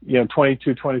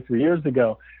 22, 23 years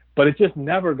ago. But it just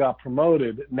never got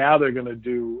promoted. Now they're going to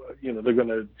do, they're going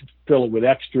to fill it with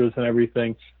extras and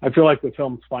everything. I feel like the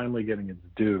film's finally getting its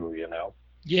due,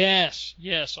 Yes.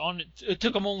 It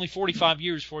took them only 45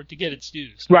 years for it to get its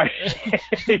dues. Right.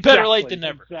 Better late than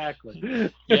never.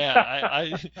 Exactly. Yeah,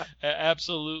 I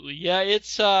absolutely. Yeah,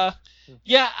 it's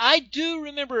I do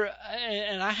remember,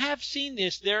 and I have seen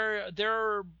this.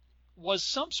 There was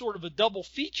some sort of a double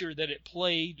feature that it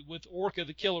played with Orca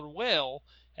the Killer Whale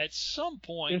at some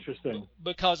point. Interesting.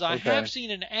 Because I have seen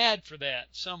an ad for that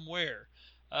somewhere.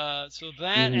 So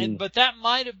that, but that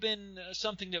might have been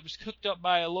something that was cooked up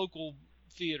by a local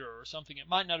theater or something. It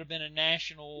might not have been a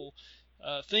national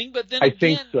thing. But then I again,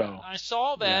 think so. I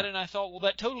saw that Yeah. and I thought, well,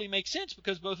 that totally makes sense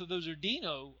because both of those are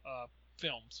Dino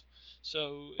films.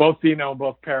 So Both Dino,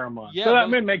 both Paramount. Yeah, so that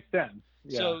both- makes sense.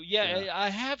 Yeah, So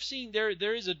I have seen there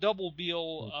is a double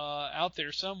bill out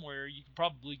there somewhere. You can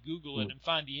probably Google it and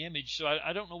find the image. So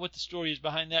I don't know what the story is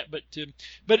behind that, but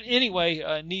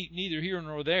anyway, neither here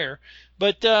nor there.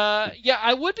 But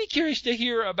I would be curious to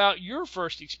hear about your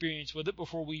first experience with it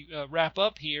before we wrap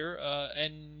up here.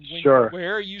 And Sure.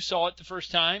 where you saw it the first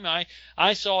time.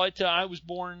 I saw it. I was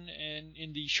born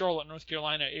in the Charlotte, North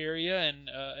Carolina area, and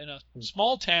in a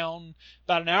small town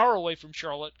about an hour away from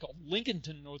Charlotte called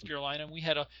Lincolnton, North Carolina. We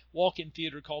had a walk-in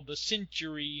theater called the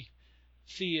Century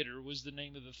Theater was the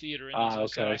name of the theater. And as I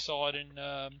said, I saw it in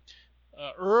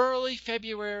early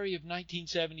February of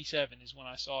 1977 is when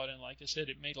I saw it. And like I said,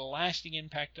 it made a lasting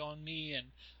impact on me.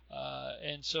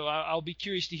 And so I'll be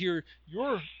curious to hear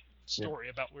your story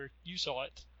about where you saw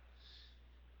it.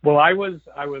 Well, I was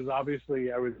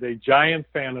a giant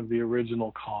fan of the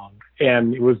original Kong,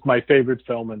 and it was my favorite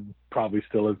film, and probably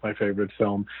still is my favorite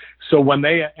film. So when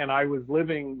they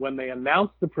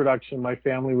announced the production, my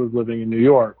family was living in New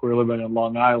York. We were living in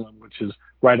Long Island, which is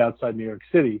right outside New York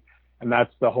City, and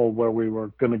that's the whole where we were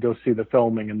going to go see the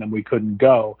filming, and then we couldn't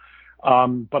go.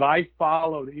 But I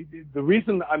followed. The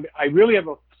reason I really have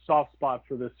a soft spot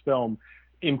for this film,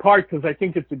 in part because I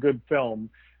think it's a good film.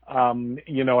 I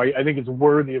think it's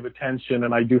worthy of attention,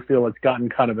 and I do feel it's gotten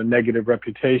kind of a negative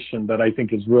reputation that I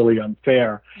think is really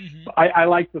unfair. Mm-hmm. I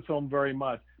like the film very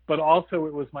much, but also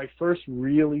it was my first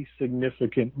really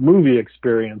significant movie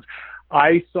experience.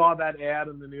 I saw that ad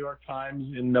in the New York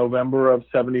Times in November of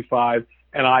 '75,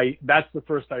 and that's the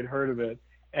first I'd heard of it.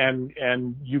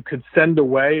 And you could send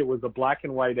away, it was a black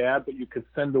and white ad, but you could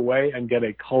send away and get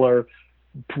a color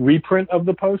reprint of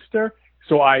the poster.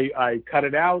 So I cut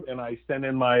it out and I sent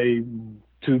in my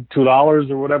 $2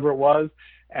 or whatever it was,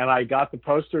 and I got the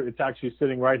poster. It's actually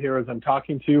sitting right here as I'm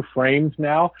talking to you, framed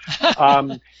now.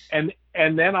 And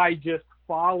then I just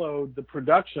followed the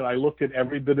production. I looked at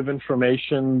every bit of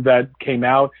information that came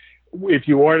out. If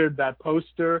you ordered that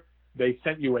poster, they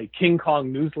sent you a King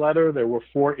Kong newsletter. There were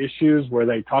 4 issues where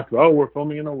they talked about, we're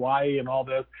filming in Hawaii and all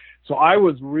this. So I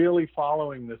was really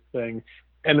following this thing.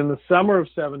 And in the summer of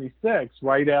 '76,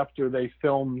 right after they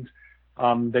filmed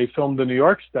the New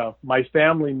York stuff, my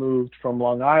family moved from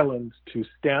Long Island to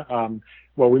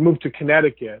we moved to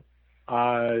Connecticut,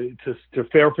 to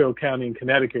Fairfield County in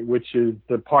Connecticut, which is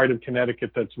the part of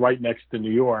Connecticut that's right next to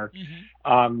New York.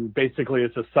 Mm-hmm. Basically,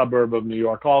 it's a suburb of New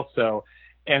York also.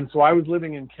 And so I was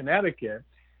living in Connecticut,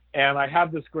 and I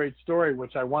have this great story,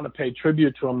 which I want to pay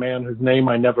tribute to a man whose name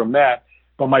I never met.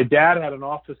 But my dad had an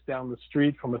office down the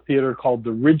street from a theater called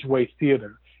the Ridgeway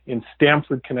Theater in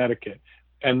Stamford, Connecticut.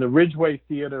 And the Ridgeway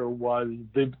Theater was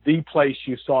the place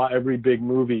you saw every big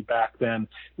movie back then.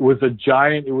 It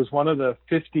was one of the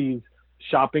 50s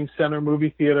shopping center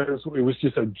movie theaters. It was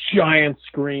just a giant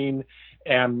screen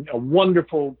and a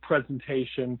wonderful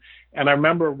presentation. And I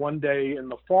remember one day in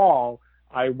the fall,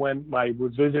 I was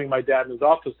visiting my dad in his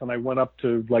office, and I went up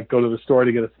to go to the store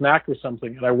to get a snack or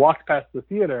something. And I walked past the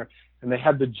theater, and they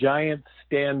had the giant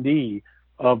standee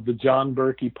of the John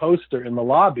Berkey poster in the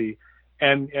lobby.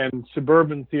 And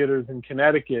suburban theaters in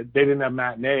Connecticut, they didn't have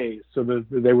matinees, so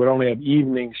they would only have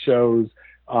evening shows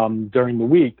during the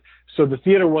week. So the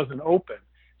theater wasn't open.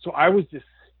 So I was just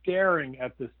staring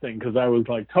at this thing because I was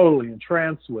totally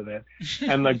entranced with it.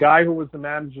 And the guy who was the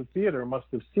manager of the theater must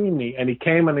have seen me, and he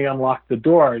came and he unlocked the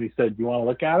door and he said, "You want to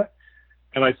look at it?"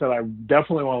 And I said, "I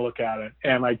definitely want to look at it."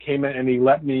 And I came in and he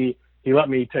let me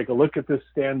take a look at this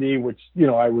standee, which,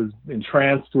 I was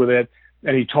entranced with it.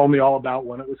 And he told me all about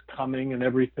when it was coming and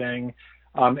everything.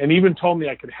 And even told me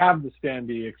I could have the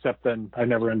standee, except then I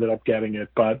never ended up getting it.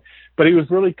 But he was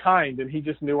really kind, and he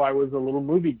just knew I was a little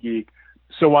movie geek.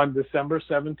 So on December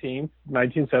 17th,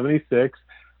 1976,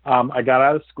 I got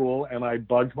out of school and I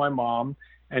bugged my mom,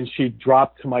 and she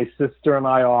dropped my sister and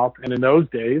I off. And in those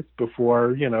days,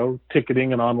 before,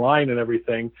 ticketing and online and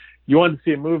everything, you wanted to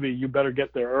see a movie, you better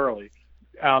get there early.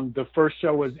 The first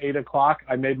show was 8:00.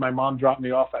 I made my mom drop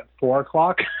me off at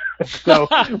 4:00. So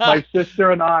my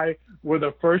sister and I were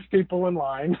the first people in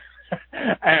line.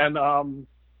 And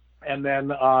then,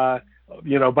 by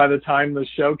the time the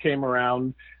show came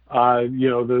around,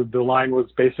 the line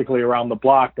was basically around the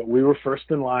block, but we were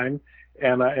first in line.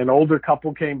 And an older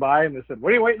couple came by and they said,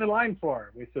 "What are you waiting in line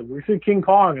for?" We said, "We see King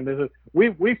Kong." And they said,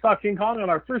 we saw King Kong on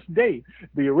our first date,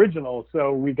 the original.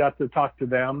 So we got to talk to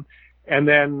them. And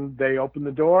then they opened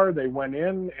the door, they went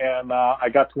in, and I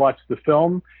got to watch the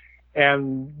film.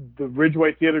 And the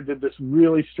Ridgeway Theater did this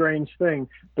really strange thing.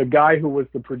 The guy who was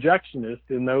the projectionist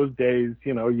in those days,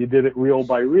 you did it reel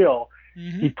by reel.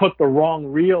 he put the wrong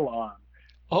reel on.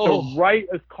 Oh. So right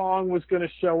as Kong was going to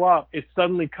show up, it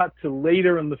suddenly cut to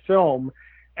later in the film,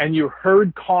 and you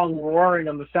heard Kong roaring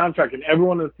on the soundtrack, and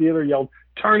everyone in the theater yelled,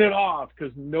 "Turn it off,"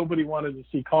 because nobody wanted to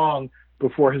see Kong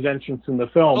before his entrance in the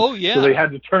film. Oh, yeah. So they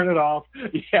had to turn it off.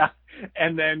 Yeah.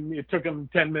 And then it took them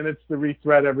 10 minutes to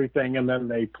rethread everything, and then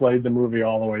they played the movie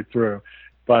all the way through.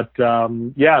 But,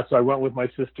 yeah, so I went with my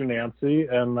sister Nancy,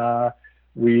 and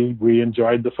we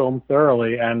enjoyed the film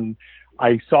thoroughly. And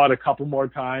I saw it a couple more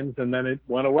times, and then it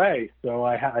went away. So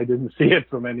I didn't see it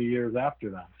for many years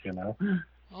after that, you know.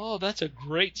 Oh, that's a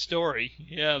great story.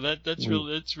 Yeah, that's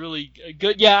really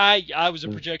good. Yeah, I was a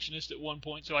projectionist at one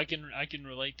point, so I can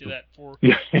relate to that for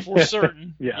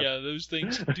certain. Yeah, those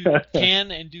things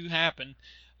can and do happen.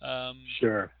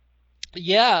 Sure.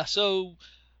 Yeah, so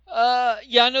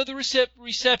I know the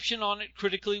reception on it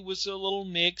critically was a little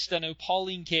mixed. I know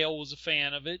Pauline Kael was a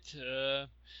fan of it.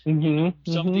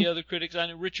 Some of the other critics, I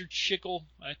know Richard Schickel,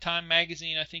 Time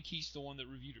Magazine. I think he's the one that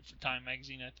reviewed it for Time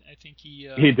Magazine. I think he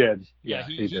did. Yeah,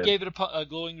 he gave it a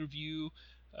glowing review.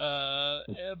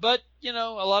 But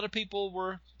a lot of people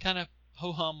were kind of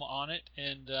ho hum on it,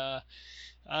 and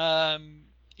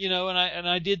and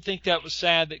I did think that was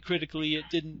sad that critically it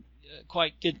didn't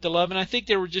quite get the love, and I think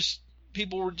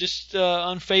people were just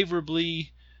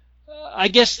unfavorably. I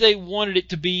guess they wanted it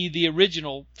to be the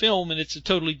original film, and it's a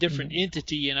totally different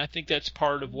entity, and I think that's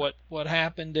part of what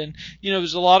happened. And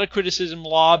there's a lot of criticism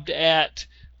lobbed at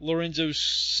Lorenzo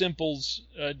Semple's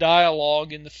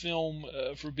dialogue in the film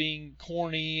for being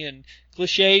corny and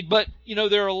cliched, but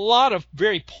there are a lot of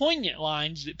very poignant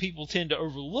lines that people tend to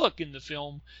overlook in the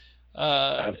film.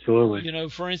 Absolutely.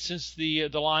 For instance, the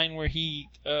line where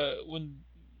when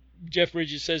Jeff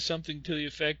Bridges says something to the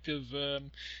effect of,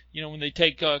 when they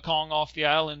take Kong off the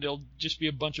island, they'll just be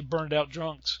a bunch of burned out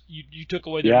drunks. You took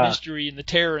away their mystery and the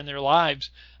terror in their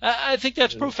lives. I think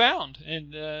that's profound,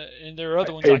 and there are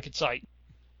other ones I could cite.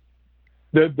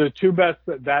 The two best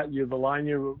the line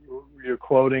you're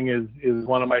quoting is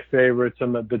one of my favorites,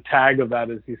 and the tag of that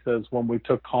is he says, "When we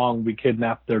took Kong, we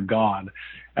kidnapped their god,"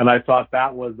 and I thought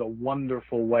that was a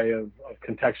wonderful way of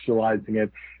contextualizing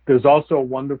it. There's also a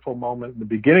wonderful moment in the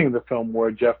beginning of the film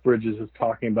where Jeff Bridges is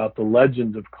talking about the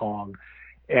legend of Kong,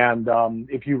 and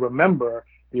if you remember,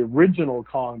 the original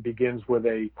Kong begins with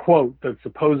a quote that's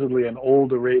supposedly an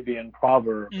old Arabian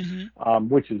proverb,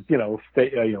 which is,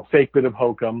 fake bit of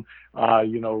hokum,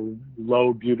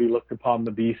 lo beauty looked upon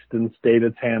the beast and stayed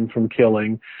its hand from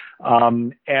killing.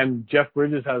 And Jeff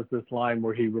Bridges has this line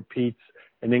where he repeats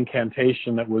an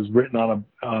incantation that was written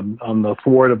on the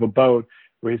thwart of a boat,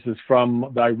 where he says, "From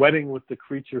thy wedding with the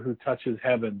creature who touches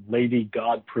heaven, Lady,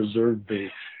 God preserve thee."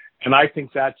 And I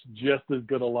think that's just as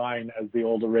good a line as the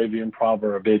old Arabian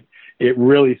proverb. It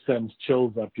really sends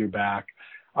chills up your back.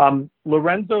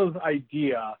 Lorenzo's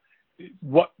idea,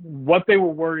 what they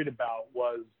were worried about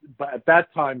was, but at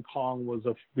that time, Kong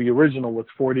the original was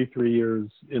 43 years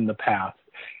in the past.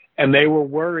 And they were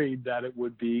worried that it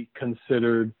would be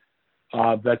considered,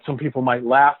 that some people might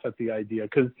laugh at the idea.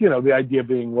 Because, the idea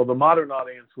being, well, the modern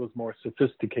audience was more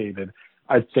sophisticated.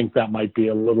 I think that might be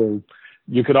a little...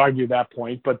 You could argue that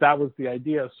point, but that was the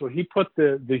idea. So he put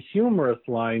the humorous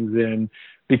lines in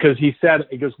because he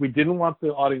goes, we didn't want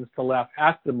the audience to laugh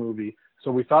at the movie.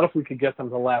 So we thought if we could get them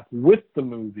to laugh with the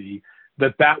movie,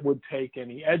 that would take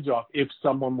any edge off if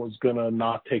someone was going to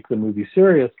not take the movie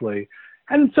seriously.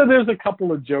 And so there's a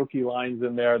couple of jokey lines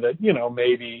in there that,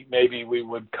 maybe we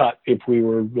would cut if we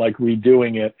were like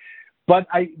redoing it. But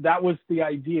that was the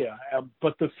idea.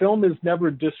 But the film is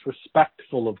never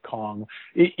disrespectful of Kong.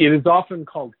 It is often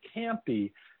called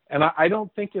campy, and I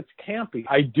don't think it's campy.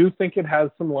 I do think it has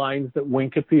some lines that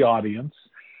wink at the audience.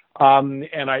 And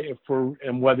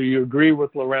whether you agree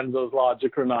with Lorenzo's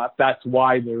logic or not, that's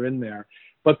why they're in there.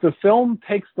 But the film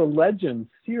takes the legend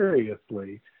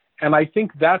seriously, and I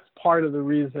think that's part of the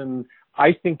reason.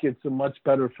 I think it's a much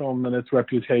better film than its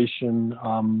reputation,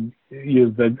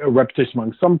 the reputation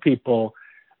among some people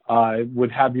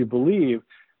would have you believe.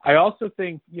 I also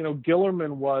think,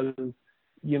 Gillerman was,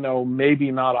 maybe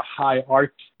not a high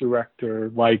art director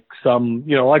like some,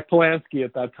 like Polanski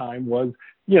at that time was,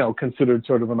 considered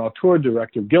sort of an auteur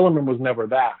director. Gillerman was never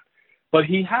that. But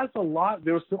he has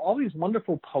there's all these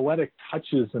wonderful poetic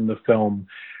touches in the film.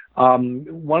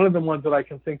 One of the ones that I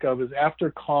can think of is after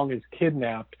Kong is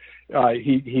kidnapped,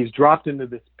 he's dropped into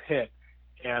this pit,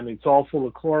 and it's all full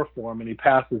of chloroform, and he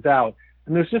passes out.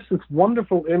 And there's just this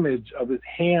wonderful image of his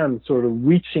hand sort of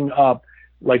reaching up,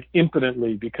 like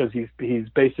impotently, because he's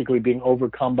basically being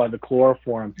overcome by the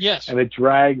chloroform. Yes. And it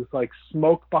drags like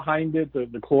smoke behind it,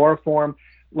 the chloroform,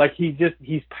 like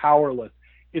he's powerless.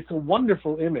 it's a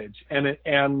wonderful image, and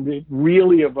it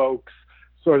really evokes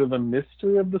sort of the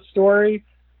mystery of the story.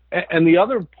 And the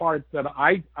other part that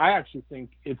I actually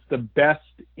think it's the best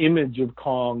image of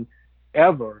Kong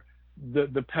ever.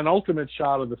 The penultimate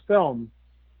shot of the film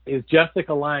is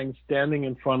Jessica Lange standing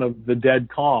in front of the dead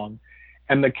Kong,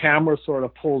 and the camera sort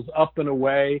of pulls up and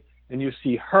away, and you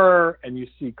see her, and you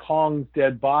see Kong's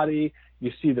dead body,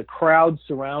 you see the crowd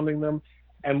surrounding them.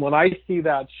 And when I see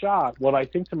that shot, what I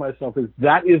think to myself is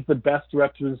that is the best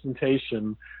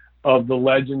representation of the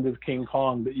legend of King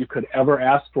Kong that you could ever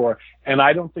ask for. And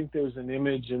I don't think there's an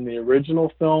image in the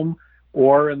original film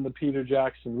or in the Peter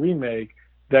Jackson remake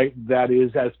that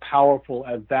is as powerful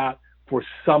as that for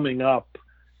summing up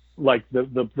like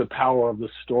the power of the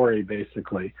story,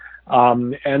 basically.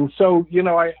 And so, you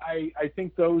know, I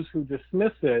think those who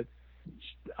dismiss it,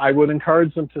 I would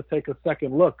encourage them to take a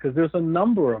second look, because there's a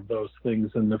number of those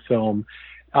things in the film.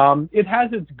 It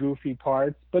has its goofy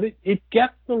parts, but it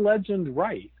gets the legend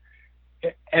right.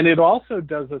 And it also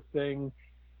does a thing,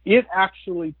 it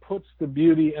actually puts the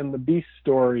Beauty and the Beast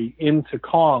story into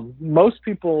Kong. Most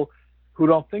people who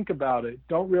don't think about it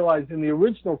don't realize in the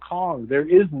original Kong, there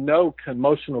is no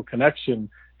emotional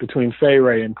connection between Fay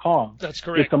Wray and Kong. That's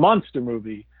correct. It's a monster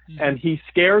movie. Mm-hmm. And he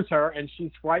scares her, and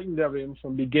she's frightened of him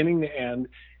from beginning to end.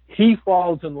 He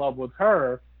falls in love with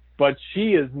her, but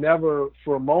she is never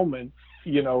for a moment,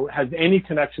 you know, has any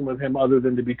connection with him other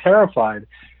than to be terrified.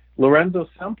 Lorenzo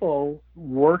Semple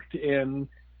worked in,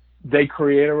 they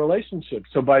create a relationship.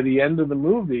 So by the end of the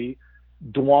movie,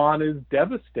 Dwan is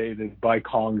devastated by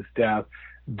Kong's death.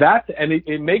 And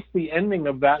it makes the ending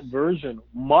of that version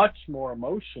much more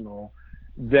emotional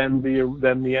than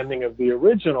the ending of the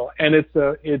original. And it's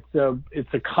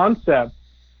a concept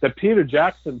that Peter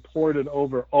Jackson ported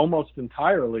over almost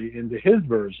entirely into his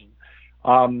version,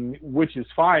 which is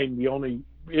fine. The only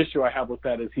issue I have with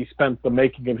that is he spent the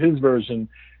making of his version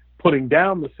putting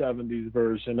down the 70s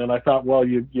version, and I thought, well,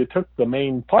 you took the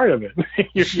main part of it,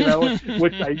 you know,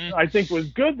 which I think was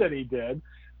good that he did.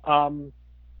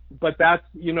 But that's,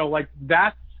 you know, like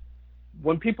that's,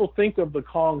 when people think of the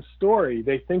Kong story,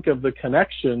 they think of the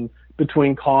connection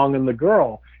between Kong and the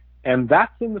girl, and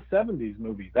that's in the 70s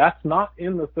movie. That's not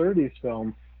in the 30s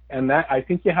film, and that, I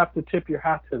think you have to tip your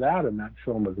hat to that in that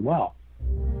film as well.